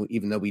offseason,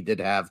 even though we did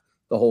have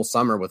the whole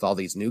summer with all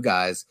these new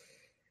guys.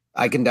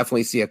 I can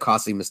definitely see a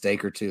costly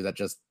mistake or two that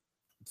just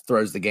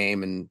throws the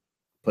game and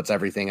puts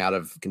everything out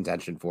of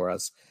contention for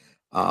us.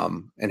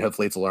 And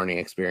hopefully it's a learning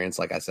experience,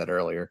 like I said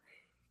earlier.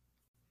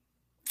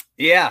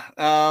 Yeah.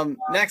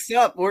 Next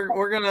up,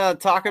 we're going to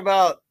talk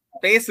about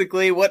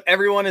basically what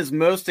everyone is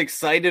most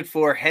excited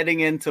for heading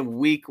into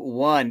week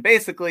 1.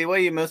 Basically, what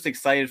are you most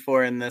excited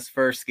for in this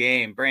first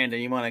game? Brandon,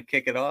 you want to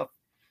kick it off?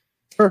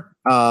 Sure.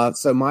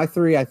 So my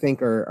 3, I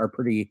think, are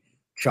pretty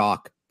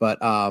chalk,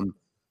 but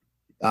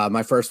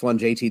my first one,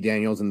 JT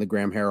Daniels and the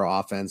Graham Harrell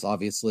offense,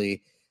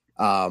 obviously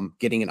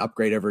getting an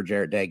upgrade over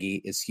Jarret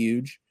Doege is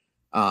huge.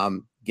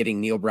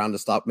 Getting Neal Brown to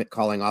stop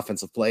calling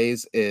offensive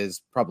plays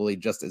is probably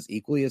just as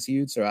equally as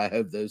huge. So I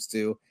have those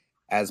 2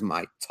 as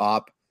my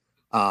top.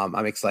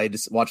 I'm excited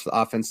to watch the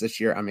offense this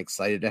year. I'm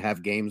excited to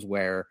have games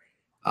where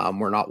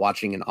we're not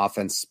watching an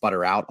offense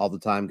sputter out all the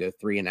time, go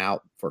 3 and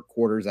out for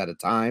quarters at a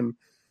time.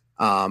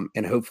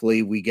 And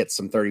hopefully we get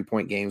some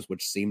 30-point games,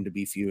 which seem to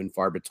be few and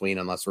far between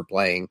unless we're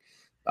playing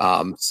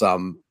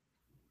some,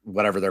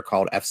 whatever they're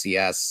called,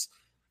 FCS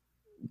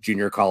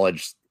junior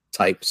college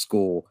type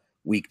school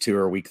week 2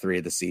 or week 3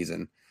 of the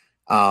season.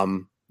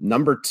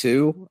 Number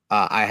 2,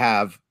 I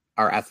have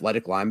our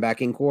athletic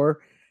linebacking core.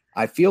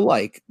 I feel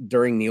like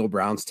during Neal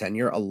Brown's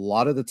tenure, a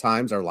lot of the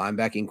times our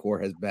linebacking core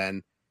has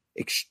been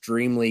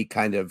extremely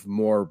kind of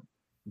more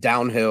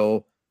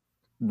downhill,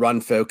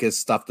 run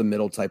focused, stuff the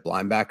middle type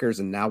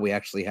linebackers. And now we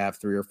actually have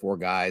 3 or 4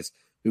 guys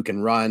who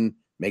can run,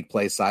 make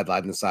plays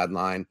sideline to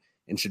sideline,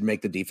 and should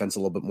make the defense a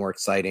little bit more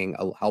exciting,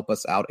 help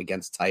us out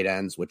against tight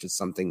ends, which is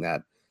something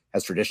that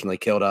has traditionally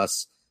killed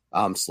us.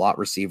 Slot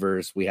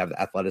receivers, we have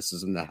the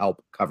athleticism to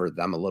help cover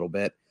them a little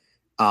bit.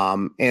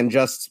 And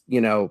just,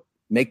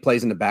 make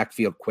plays in the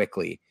backfield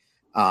quickly.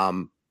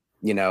 We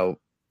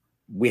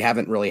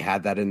haven't really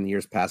had that in the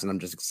years past, and I'm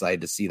just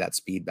excited to see that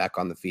speed back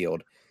on the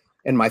field.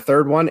 And my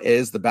third one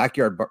is the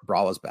backyard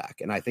brawl is back.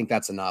 And I think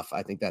that's enough.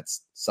 I think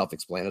that's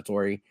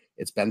self-explanatory.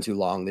 It's been too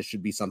long. This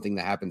should be something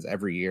that happens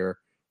every year,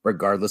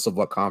 regardless of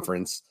what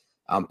conference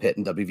Pitt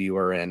and WVU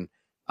are in.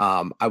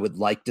 I would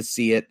like to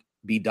see it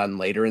be done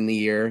later in the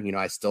year.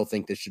 I still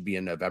think this should be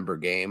a November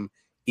game,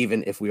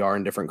 even if we are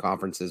in different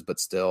conferences, but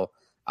still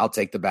I'll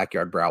take the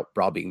backyard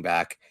brawl being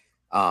back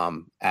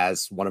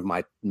as one of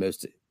my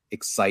most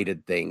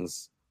excited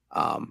things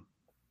on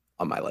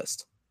my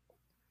list.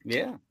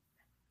 Yeah,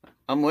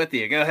 I'm with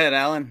you. Go ahead,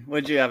 Alan.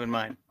 What'd you have in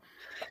mind?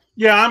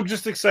 Yeah, I'm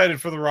just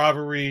excited for the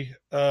rivalry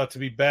to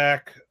be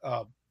back.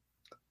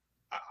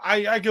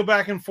 I go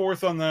back and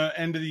forth on the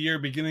end of the year,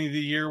 beginning of the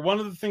year. One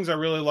of the things I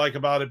really like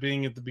about it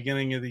being at the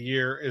beginning of the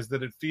year is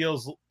that it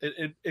feels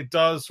it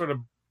does sort of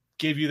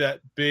give you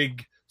that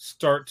big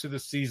start to the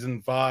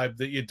season vibe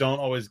that you don't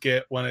always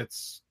get when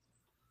it's,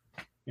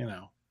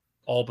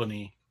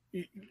 Albany.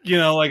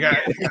 Like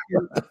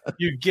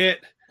you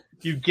get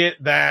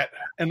that.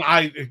 And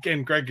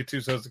Greg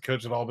Gattuso as the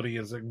coach at Albany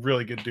is a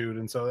really good dude,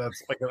 and so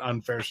that's like an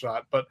unfair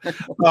shot. But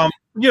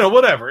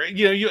whatever.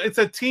 It's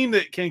a team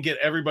that can get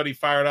everybody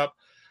fired up.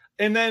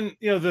 And then,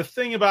 the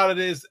thing about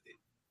it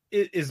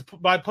is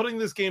by putting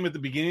this game at the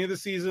beginning of the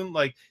season,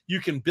 like you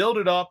can build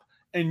it up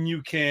and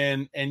you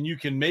can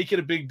make it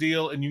a big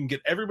deal and you can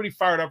get everybody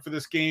fired up for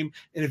this game.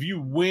 And if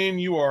you win,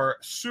 you are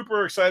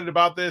super excited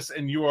about this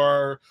and you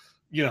are,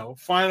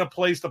 find a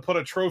place to put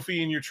a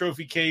trophy in your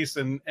trophy case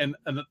and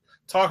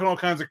talking all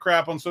kinds of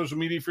crap on social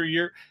media for a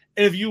year.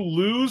 And if you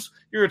lose,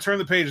 you're going to turn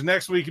the page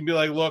next week and be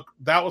like, look,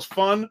 that was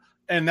fun.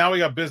 And now we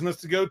got business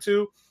to go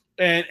to.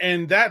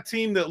 And that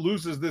team that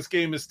loses this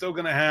game is still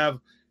going to have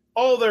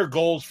all their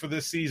goals for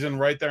this season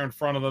right there in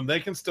front of them. They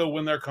can still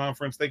win their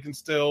conference. They can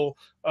still,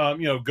 go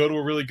to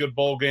a really good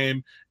bowl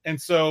game. And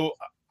so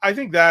I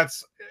think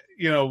that's,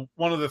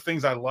 one of the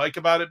things I like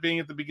about it being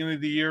at the beginning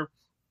of the year.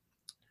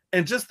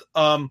 And just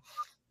the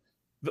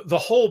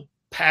whole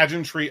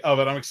pageantry of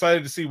it. I'm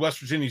excited to see West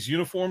Virginia's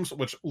uniforms,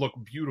 which look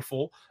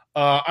beautiful.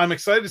 I'm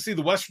excited to see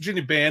the West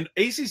Virginia band.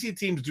 ACC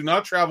teams do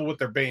not travel with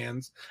their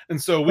bands,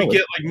 and so we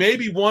get like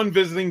maybe one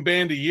visiting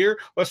band a year.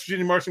 West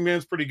Virginia marching band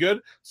is pretty good.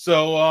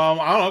 So I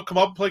don't know, come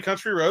up and play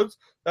Country Roads.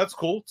 That's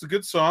cool. It's a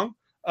good song.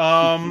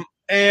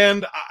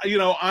 And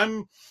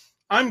I'm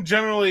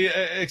generally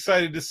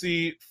excited to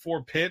see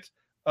for Pitt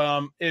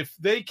if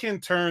they can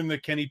turn the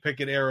Kenny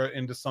Pickett era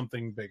into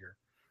something bigger.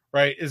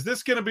 Right? Is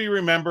this going to be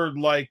remembered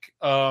like,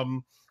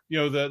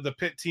 the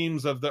Pitt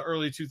teams of the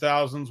early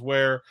 2000s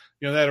where,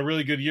 they had a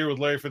really good year with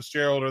Larry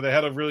Fitzgerald, or they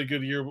had a really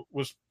good year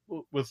with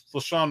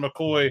LaShawn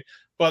McCoy,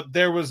 but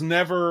there was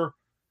never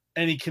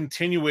any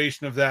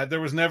continuation of that. There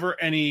was never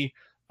any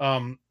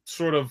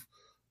sort of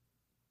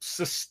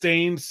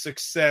sustained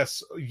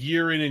success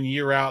year in and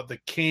year out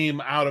that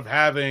came out of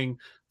having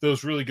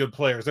those really good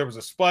players. There was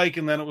a spike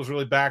and then it was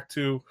really back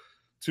to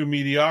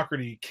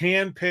mediocrity.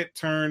 Can Pitt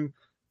turn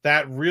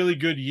that really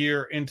good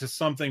year into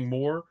something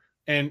more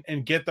and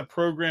get the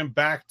program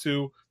back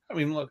to,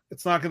 look,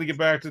 it's not going to get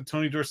back to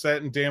Tony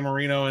Dorsett and Dan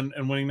Marino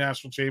and winning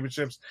national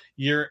championships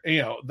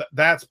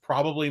that's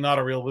probably not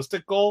a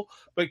realistic goal,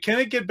 but can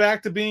it get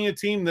back to being a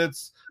team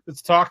that's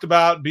talked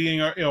about being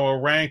a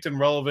ranked and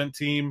relevant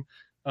team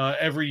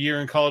every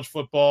year in college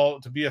football,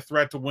 to be a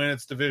threat to win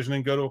its division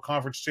and go to a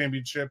conference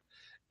championship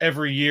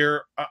every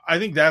year? I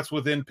think that's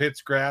within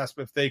Pitt's grasp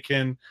if they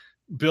can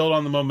build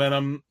on the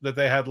momentum that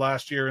they had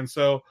last year. And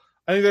so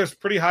I think there's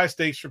pretty high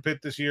stakes for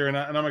Pitt this year, and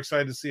I'm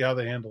excited to see how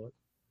they handle it.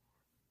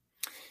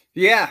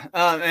 Yeah.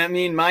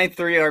 My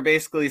three are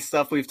basically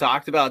stuff we've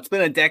talked about. It's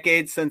been a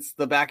decade since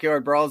the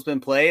Backyard Brawl has been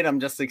played.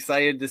 I'm just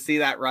excited to see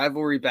that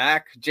rivalry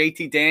back.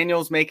 JT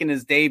Daniels making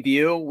his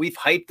debut. We've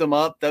hyped him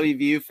up.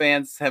 WVU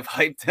fans have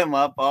hyped him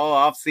up all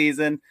off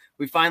season.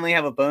 We finally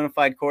have a bona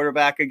fide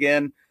quarterback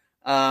again.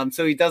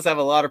 So he does have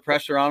a lot of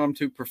pressure on him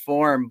to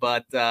perform,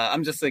 but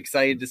I'm just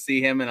excited to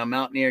see him in a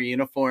Mountaineer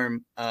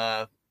uniform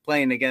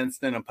playing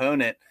against an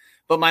opponent.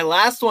 But my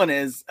last one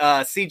is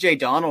CJ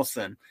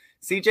Donaldson.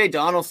 CJ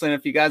Donaldson,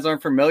 if you guys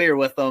aren't familiar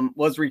with him,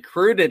 was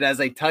recruited as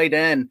a tight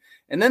end,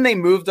 and then they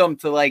moved him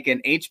to like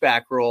an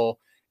H-back role.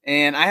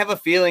 And I have a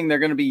feeling they're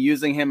going to be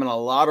using him in a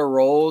lot of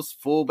roles,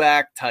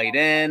 fullback, tight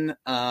end,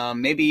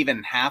 maybe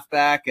even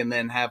halfback, and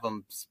then have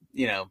him,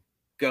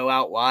 go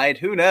out wide.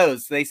 Who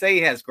knows? They say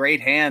he has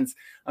great hands.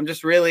 I'm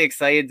just really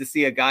excited to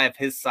see a guy of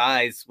his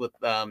size with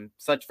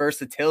such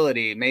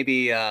versatility,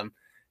 maybe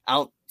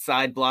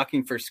outside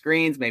blocking for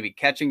screens, maybe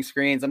catching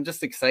screens. I'm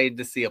just excited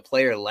to see a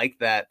player like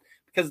that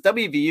because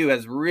WVU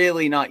has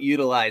really not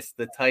utilized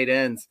the tight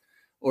ends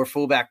or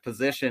fullback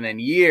position in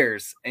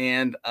years.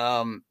 And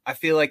I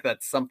feel like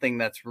that's something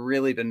that's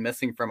really been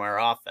missing from our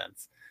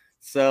offense.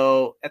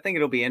 So I think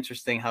it'll be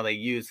interesting how they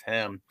use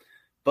him.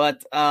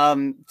 But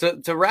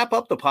to wrap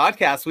up the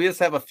podcast, we just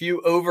have a few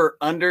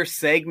over-under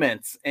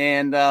segments.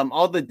 And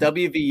all the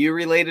WVU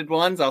related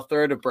ones, I'll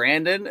throw to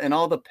Brandon. And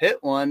all the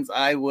Pitt ones,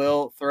 I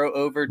will throw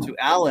over to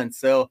Alan.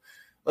 So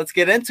let's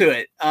get into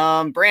it.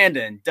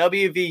 Brandon,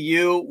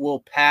 WVU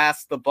will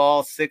pass the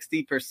ball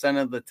 60%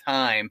 of the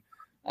time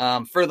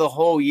for the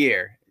whole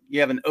year. You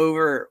have an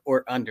over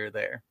or under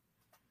there?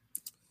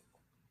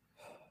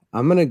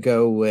 I'm going to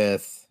go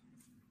with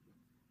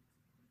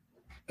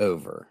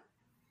over.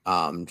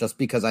 Just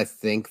because I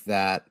think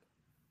that,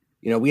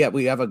 we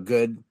have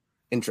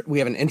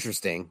an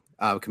interesting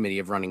committee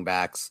of running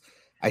backs.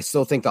 I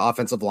still think the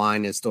offensive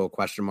line is still a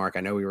question mark.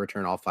 I know we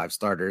return all 5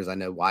 starters. I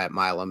know Wyatt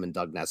Milam and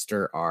Doug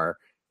Nestor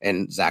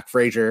and Zach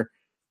Frazier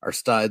are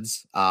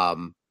studs.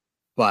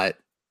 But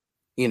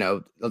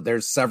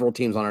there's several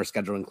teams on our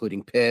schedule,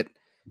 including Pitt,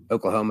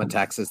 Oklahoma,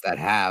 Texas, that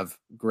have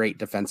great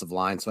defensive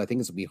lines. So I think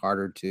this will be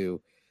harder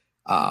to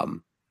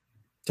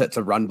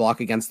to run block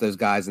against those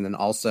guys. And then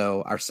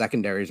also our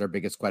secondary is our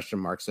biggest question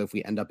mark. So if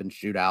we end up in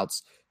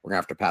shootouts, we're going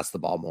to have to pass the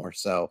ball more.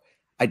 So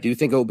I do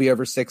think it will be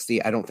over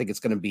 60. I don't think it's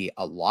going to be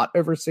a lot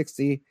over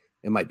 60.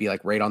 It might be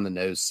like right on the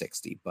nose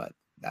 60, but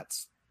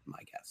that's my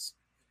guess.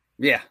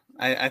 Yeah,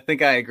 I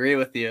think I agree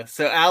with you.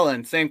 So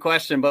Alan, same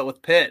question, but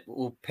with Pitt.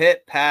 Will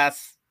Pitt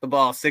pass the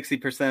ball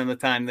 60% of the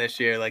time this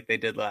year like they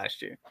did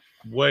last year?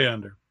 Way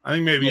under. I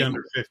think maybe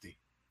under 50.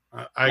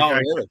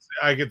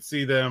 I could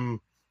see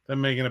them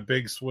making a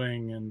big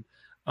swing,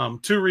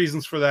 and two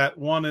reasons for that.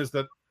 One is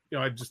that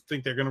I just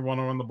think they're going to want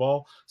to run the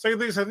ball. Second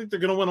thing is I think they're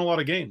going to win a lot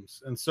of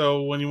games, and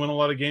so when you win a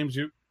lot of games,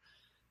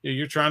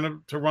 you're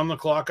trying to run the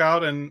clock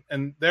out, and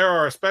there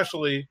are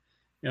especially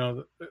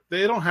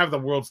they don't have the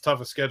world's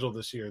toughest schedule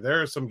this year.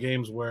 There are some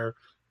games where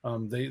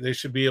they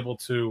should be able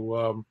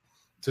to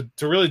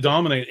really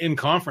dominate in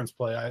conference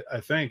play, I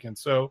think, and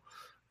so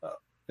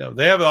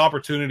they have the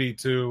opportunity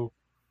to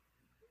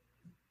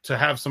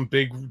have some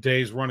big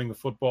days running the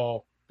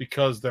football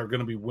because they're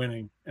going to be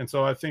winning. And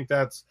so I think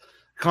that's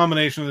a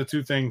combination of the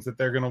two things, that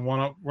they're going to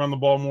want to run the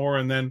ball more.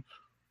 And then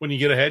when you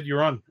get ahead, you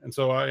run. And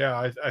so,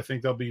 I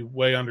think they'll be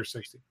way under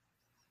 60.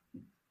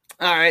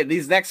 All right.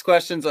 These next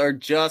questions are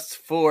just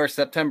for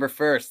September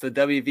 1st, the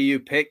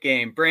WVU Pitt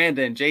game.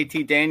 Brandon,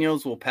 JT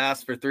Daniels will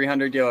pass for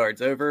 300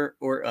 yards, over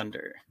or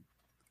under?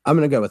 I'm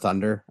going to go with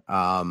under.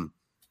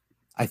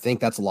 I think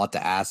that's a lot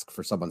to ask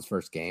for someone's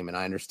first game. And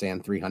I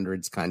understand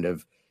 300's kind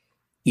of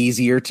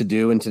easier to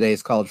do in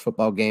today's college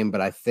football game,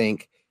 but I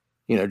think,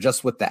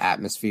 just with the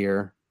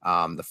atmosphere,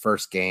 the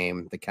first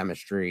game, the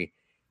chemistry,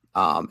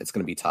 it's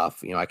going to be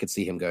tough. I could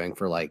see him going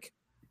for like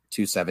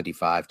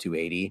 275,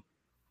 280,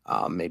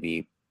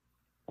 maybe,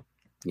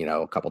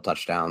 a couple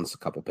touchdowns, a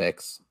couple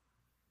picks.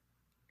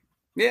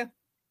 Yeah,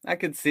 I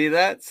could see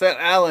that. So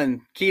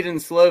Alan, Keaton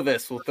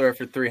Slovis will throw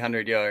for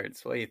 300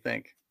 yards. What do you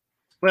think?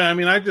 Well, I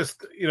mean, I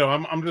just,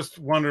 I'm just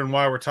wondering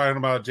why we're talking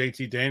about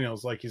JT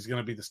Daniels like he's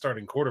going to be the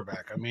starting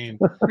quarterback. I mean,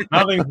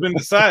 nothing's been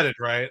decided,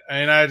 right?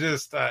 I mean, I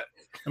just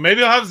maybe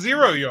he'll have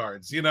 0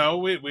 yards. We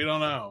don't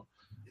know.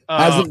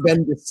 Hasn't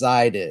been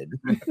decided.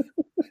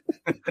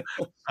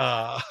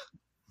 I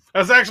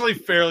was actually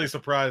fairly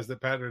surprised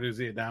that Pat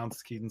Narduzzi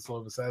announced Keaton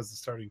Slovis as the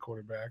starting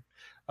quarterback.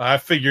 I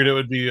figured it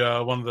would be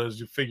one of those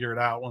you figure it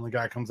out when the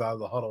guy comes out of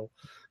the huddle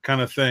kind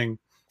of thing.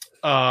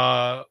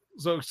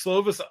 So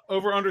Slovis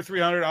over under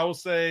 300, I will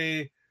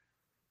say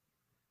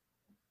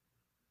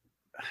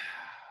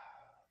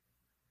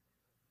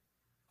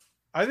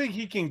I think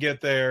he can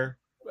get there.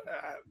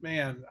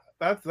 Man,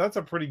 that's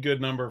a pretty good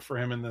number for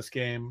him in this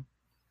game.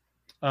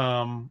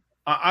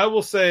 I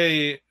will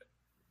say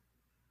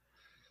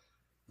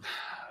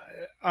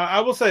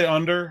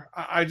under.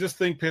 I just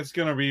think Pitt's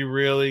going to be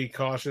really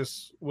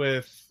cautious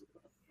with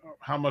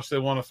how much they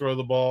want to throw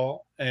the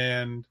ball,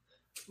 and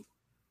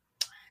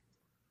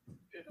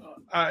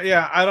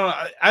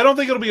I don't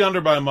think it'll be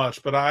under by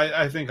much, but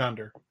I think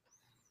under.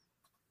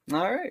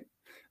 All right.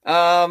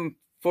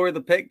 For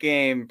the Pitt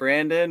game,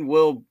 Brandon,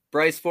 will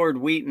Bryce Ford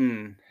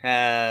Wheaton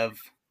have?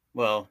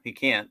 Well, he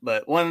can't,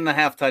 but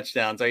 1.5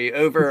 touchdowns. Are you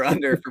over or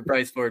under for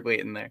Bryce Ford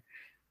Wheaton there?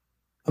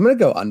 I'm going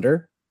to go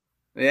under.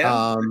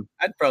 Yeah,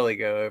 I'd probably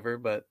go over,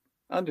 but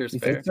under's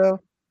fair. Think so?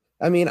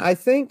 I mean, I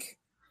think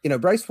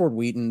Bryce Ford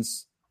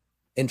Wheaton's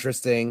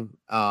interesting.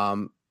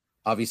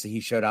 Obviously, he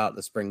showed out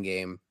the spring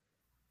game,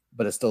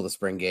 but it's still the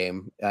spring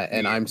game.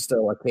 And I'm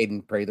still a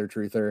Caden Prather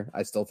truther.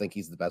 I still think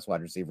he's the best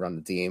wide receiver on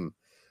the team.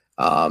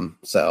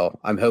 So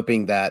I'm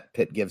hoping that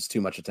Pitt gives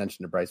too much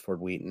attention to Bryce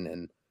Ford Wheaton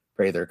and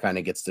Prather kind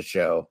of gets to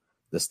show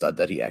the stud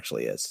that he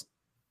actually is.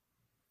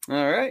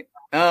 All right.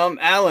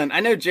 Alan, I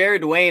know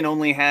Jared Wayne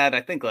only had,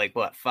 I think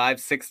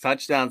 5-6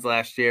 touchdowns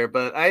last year,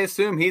 but I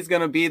assume he's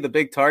going to be the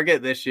big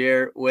target this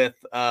year with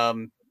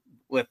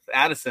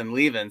Addison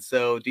leaving.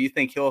 So do you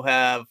think he'll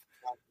have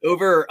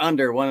over or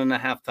under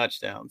 1.5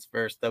 touchdowns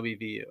versus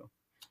WVU?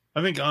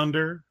 I think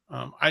under.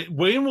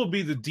 Wayne will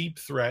be the deep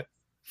threat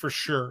for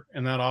sure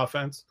in that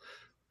offense.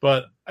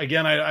 But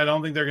again, I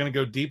don't think they're going to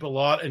go deep a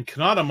lot. And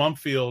Kanata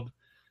Mumpfield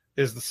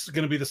is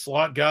going to be the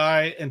slot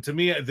guy. And to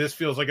me, this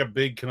feels like a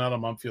big Kanata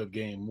Mumpfield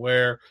game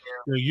where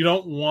you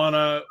don't want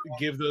to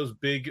give those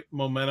big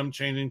momentum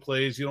changing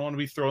plays. You don't want to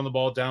be throwing the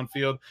ball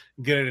downfield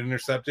and get it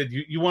intercepted.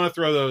 You want to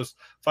throw those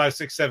 5,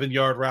 6, 7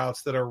 yard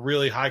routes that are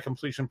really high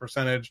completion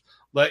percentage.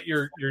 Let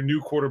your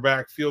new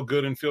quarterback feel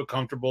good and feel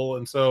comfortable.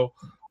 And so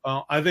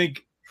I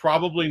think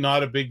probably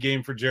not a big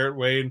game for Jarrett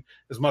Wayne,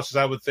 as much as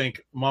I would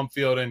think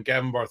Mumpfield and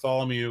Gavin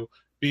Bartholomew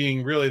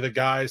being really the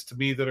guys to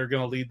me that are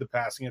going to lead the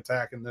passing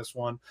attack in this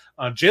one.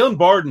 Jalen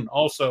Barden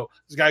also,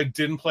 this guy who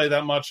didn't play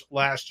that much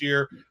last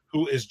year,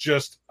 who is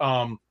just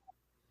a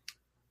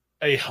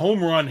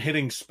home run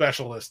hitting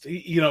specialist.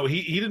 He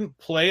didn't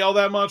play all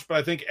that much, but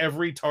I think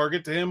every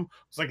target to him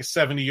was like a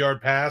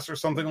 70-yard pass or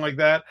something like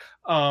that.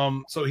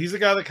 So he's a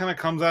guy that kind of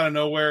comes out of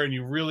nowhere, and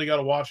you really got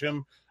to watch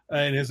him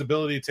and his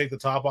ability to take the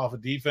top off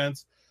of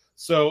defense.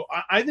 So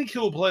I think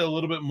he'll play a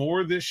little bit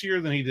more this year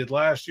than he did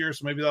last year.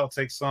 So maybe that'll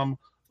take some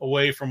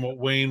away from what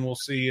Wayne will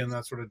see in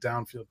that sort of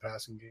downfield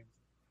passing game.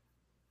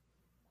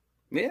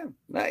 Yeah,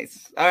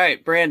 nice. All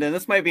right, Brandon,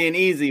 this might be an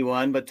easy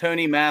one, but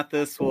Tony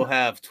Mathis will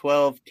have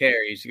 12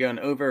 carries. You going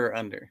over or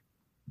under?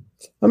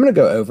 I'm going to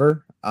go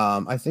over.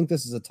 I think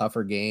this is a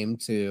tougher game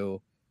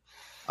to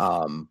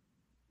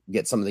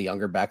get some of the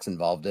younger backs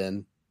involved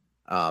in.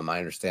 I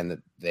understand that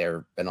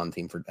they've been on the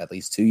team for at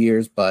least 2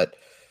 years, but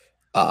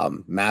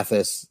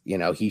Mathis,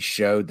 he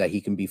showed that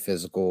he can be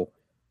physical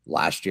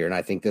last year. And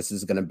I think this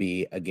is going to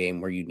be a game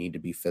where you need to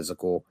be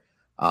physical,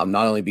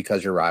 not only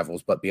because you're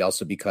rivals, but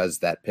also because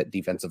that Pitt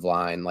defensive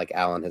line, like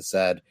Alan has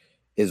said,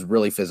 is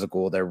really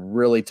physical. They're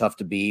really tough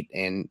to beat.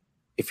 And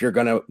if you're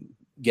going to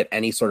get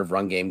any sort of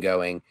run game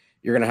going,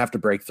 you're going to have to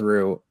break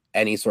through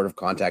any sort of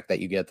contact that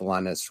you get at the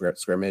line of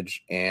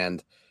scrimmage.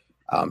 And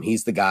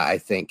he's the guy, I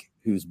think,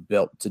 who's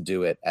built to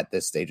do it at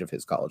this stage of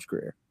his college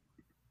career.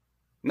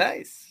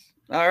 Nice.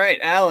 All right,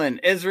 Alan,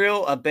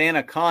 Israel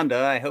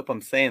Abanikanda, I hope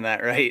I'm saying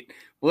that right.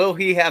 Will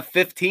he have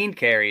 15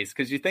 carries?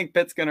 Because you think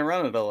Pitt's going to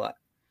run it a lot.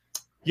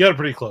 You got it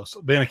pretty close.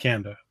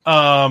 Abanikanda.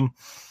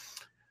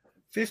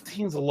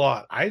 15's a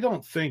lot. I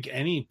don't think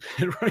any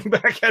Pitt running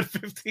back had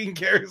 15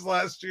 carries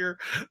last year.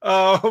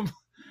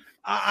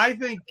 I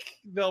think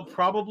they'll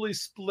probably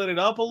split it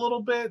up a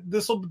little bit.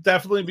 This will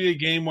definitely be a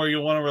game where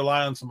you'll want to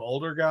rely on some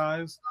older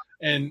guys,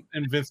 and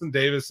Vincent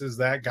Davis is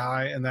that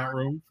guy in that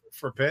room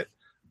for Pitt.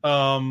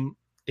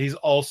 He's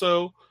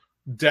also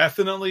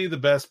definitely the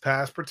best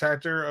pass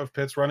protector of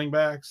Pitt's running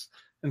backs,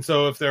 and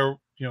so if they're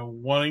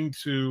wanting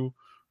to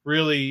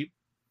really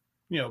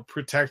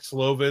protect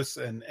Slovis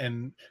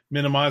and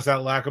minimize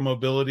that lack of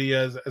mobility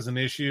as an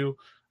issue,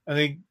 I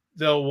think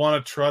they'll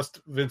want to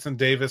trust Vincent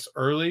Davis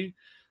early.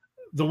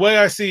 The way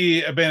I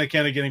see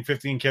Abanikanda getting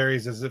 15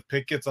 carries is if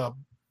Pitt gets up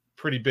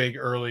pretty big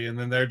early and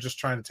then they're just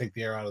trying to take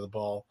the air out of the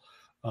ball.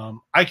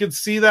 I could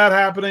see that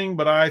happening,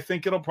 but I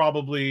think it'll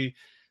probably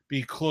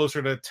be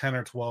closer to 10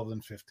 or 12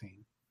 than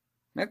 15.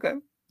 Okay,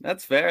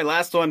 that's fair.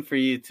 Last one for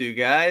you two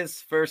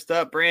guys. First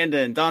up,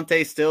 Brandon,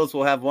 Dante Stills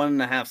will have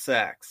 1.5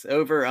 sacks.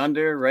 Over,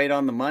 under, right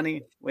on the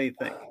money? What do you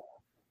think?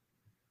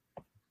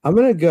 I'm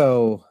going to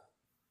go,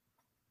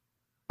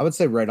 I would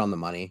say right on the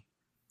money.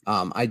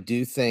 I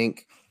do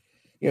think,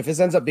 if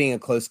this ends up being a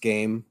close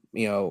game,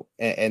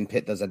 and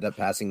Pitt does end up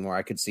passing more,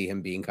 I could see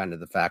him being kind of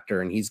the factor.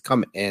 And he's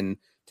come in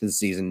to the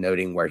season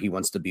noting where he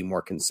wants to be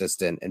more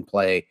consistent and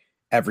play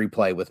every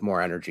play with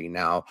more energy.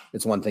 Now,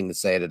 it's one thing to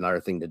say it, another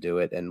thing to do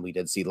it. And we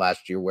did see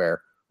last year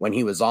where when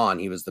he was on,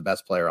 he was the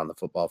best player on the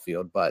football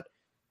field, but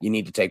you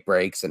need to take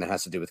breaks and it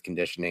has to do with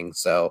conditioning.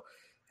 So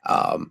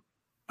I'm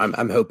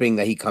hoping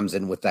that he comes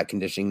in with that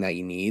conditioning that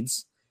he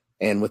needs.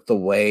 And with the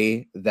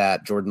way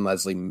that Jordan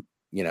Leslie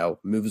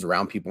moves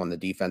around people on the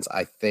defense,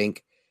 I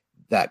think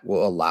that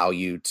will allow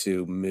you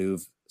to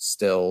move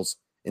Stills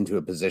into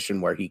a position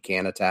where he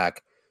can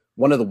attack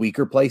one of the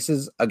weaker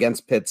places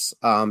against Pitt's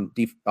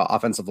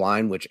offensive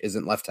line, which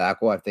isn't left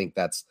tackle. I think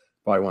that's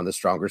probably one of the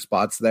stronger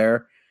spots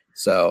there.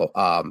 So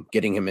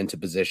getting him into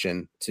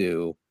position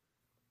to,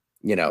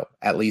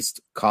 at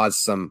least cause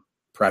some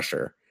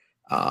pressure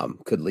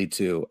could lead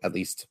to at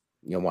least,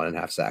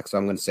 1.5 sacks. So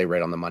I'm going to say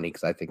right on the money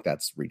because I think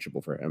that's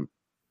reachable for him.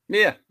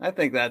 Yeah, I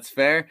think that's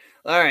fair.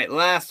 All right,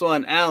 last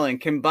one. Alan,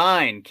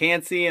 combined,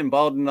 Cansey and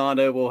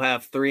Baldonado will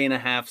have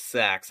 3.5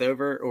 sacks.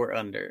 Over or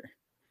under?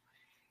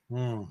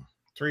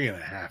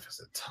 3.5 is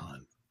a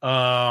ton.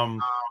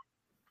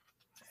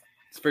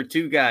 It's for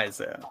two guys,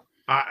 though.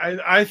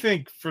 I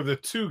think for the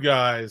two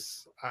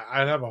guys,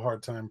 I'd have a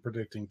hard time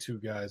predicting two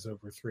guys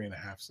over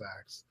 3.5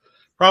 sacks.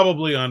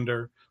 Probably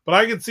under, but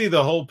I could see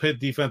the whole Pitt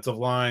defensive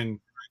line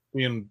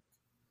being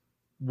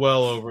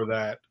well over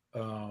that.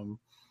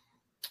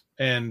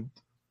 And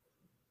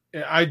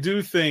I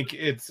do think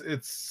it's like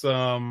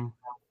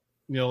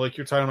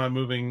you're talking about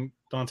moving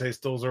Dante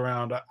Stills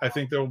around. I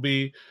think there will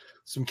be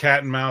some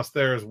cat and mouse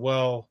there as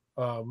well.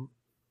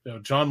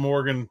 John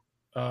Morgan,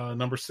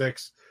 number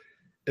 6,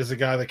 is a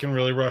guy that can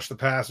really rush the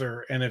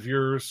passer. And if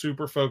you're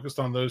super focused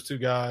on those two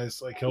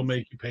guys, like he'll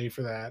make you pay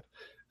for that.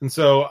 And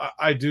so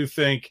I do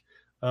think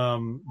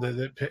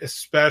that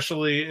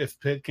especially if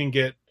Pitt can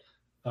get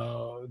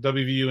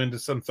WVU into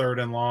some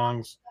 3rd and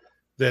longs,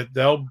 that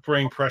they'll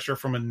bring pressure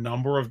from a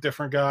number of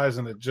different guys,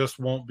 and it just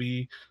won't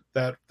be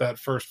that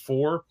first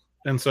 4.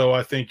 And so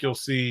I think you'll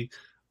see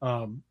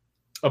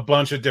a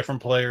bunch of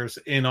different players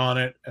in on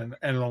it, and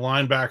the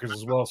linebackers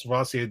as well.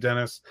 Savassier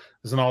Dennis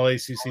is an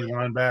all-ACC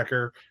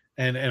linebacker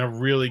and a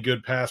really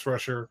good pass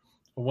rusher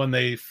when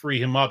they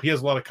free him up. He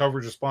has a lot of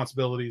coverage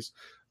responsibilities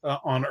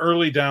on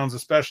early downs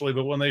especially,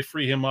 but when they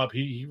free him up,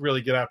 he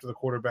really get after the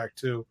quarterback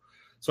too.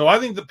 So I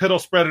think the Pitt will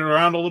spread it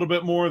around a little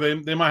bit more.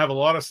 They might have a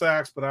lot of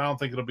sacks, but I don't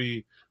think it'll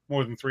be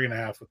more than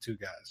 3.5 with two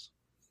guys.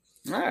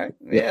 All right.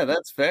 Yeah,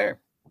 that's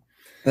fair.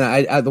 And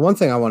I the one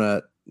thing I want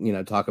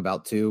to, talk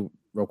about too,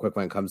 real quick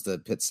when it comes to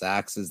Pitt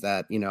sacks is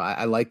that,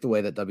 I like the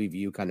way that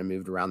WVU kind of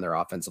moved around their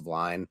offensive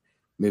line,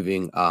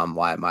 moving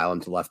Wyatt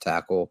Milam to left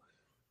tackle.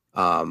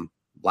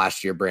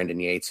 Last year, Brandon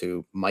Yates,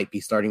 who might be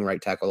starting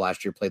right tackle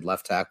last year, played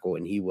left tackle,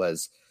 and he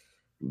was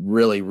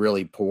really,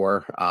 really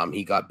poor.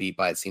 He got beat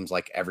by, it seems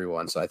like,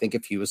 everyone. So I think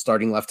if he was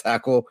starting left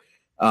tackle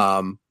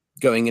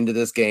going into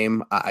this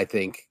game, I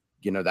think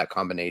that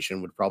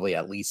combination would probably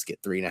at least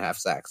get 3.5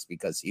 sacks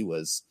because he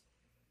was,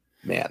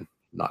 man,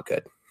 not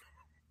good.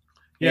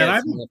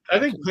 Yeah, and I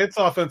think Pitt's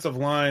offensive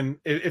line,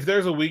 if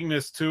there's a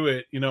weakness to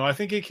it, I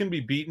think it can be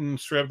beaten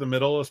straight up the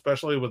middle,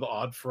 especially with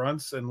odd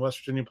fronts, and West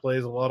Virginia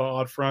plays a lot of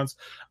odd fronts.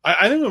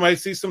 I think we might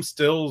see some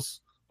Stills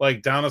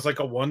like down as like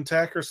a one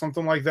tech or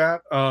something like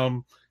that,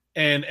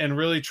 and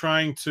really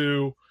trying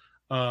to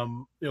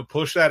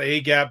push that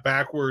A gap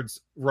backwards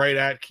right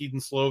at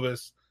Keaton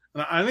Slovis.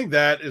 And I think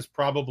that is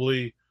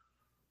probably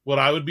what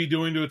I would be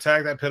doing to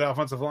attack that Pitt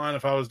offensive line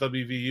if I was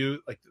WVU.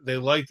 Like, they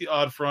like the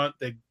odd front.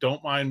 They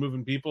don't mind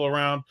moving people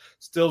around.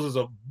 Stills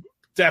is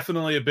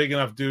definitely a big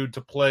enough dude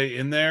to play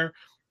in there.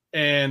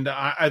 And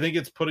I think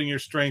it's putting your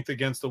strength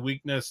against the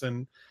weakness.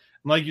 And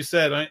like you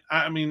said,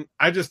 I mean,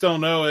 I just don't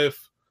know if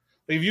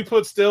you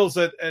put Stills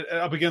up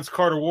against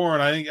Carter Warren,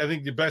 I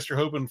think the best you're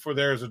hoping for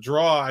there is a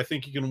draw. I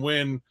think you can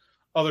win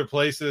other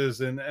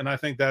places. And I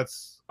think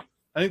there's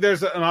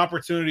an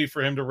opportunity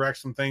for him to wreck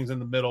some things in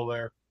the middle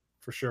there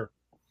for sure.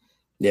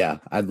 Yeah,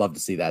 I'd love to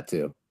see that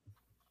too.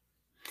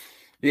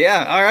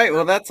 Yeah. All right.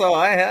 Well, that's all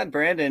I had.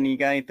 Brandon, you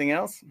got anything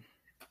else?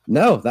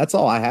 No, that's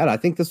all I had. I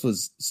think this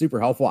was super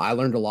helpful. I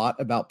learned a lot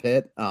about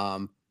Pitt.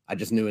 I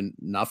just knew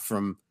enough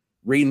from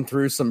reading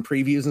through some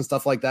previews and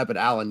stuff like that. But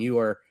Alan, you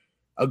are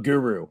a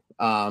guru.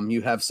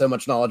 You have so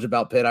much knowledge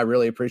about Pitt. I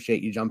really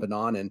appreciate you jumping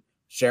on and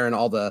sharing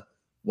all the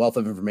wealth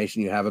of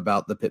information you have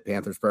about the Pitt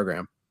Panthers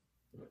program.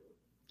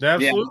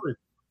 Absolutely. Yeah.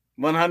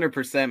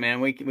 100%, man.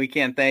 We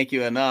can't thank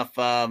you enough.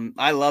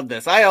 I love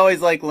this. I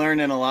always like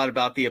learning a lot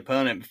about the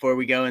opponent before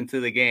we go into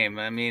the game.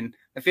 I mean,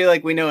 I feel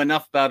like we know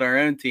enough about our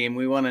own team.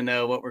 We want to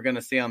know what we're going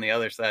to see on the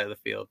other side of the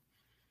field.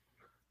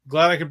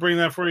 Glad I could bring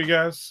that for you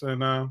guys. And,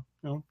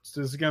 let's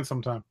do this again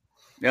sometime.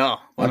 Yeah,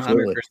 100%.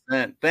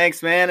 Absolutely.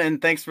 Thanks, man. And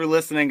thanks for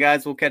listening,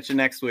 guys. We'll catch you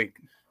next week.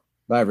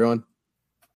 Bye, everyone.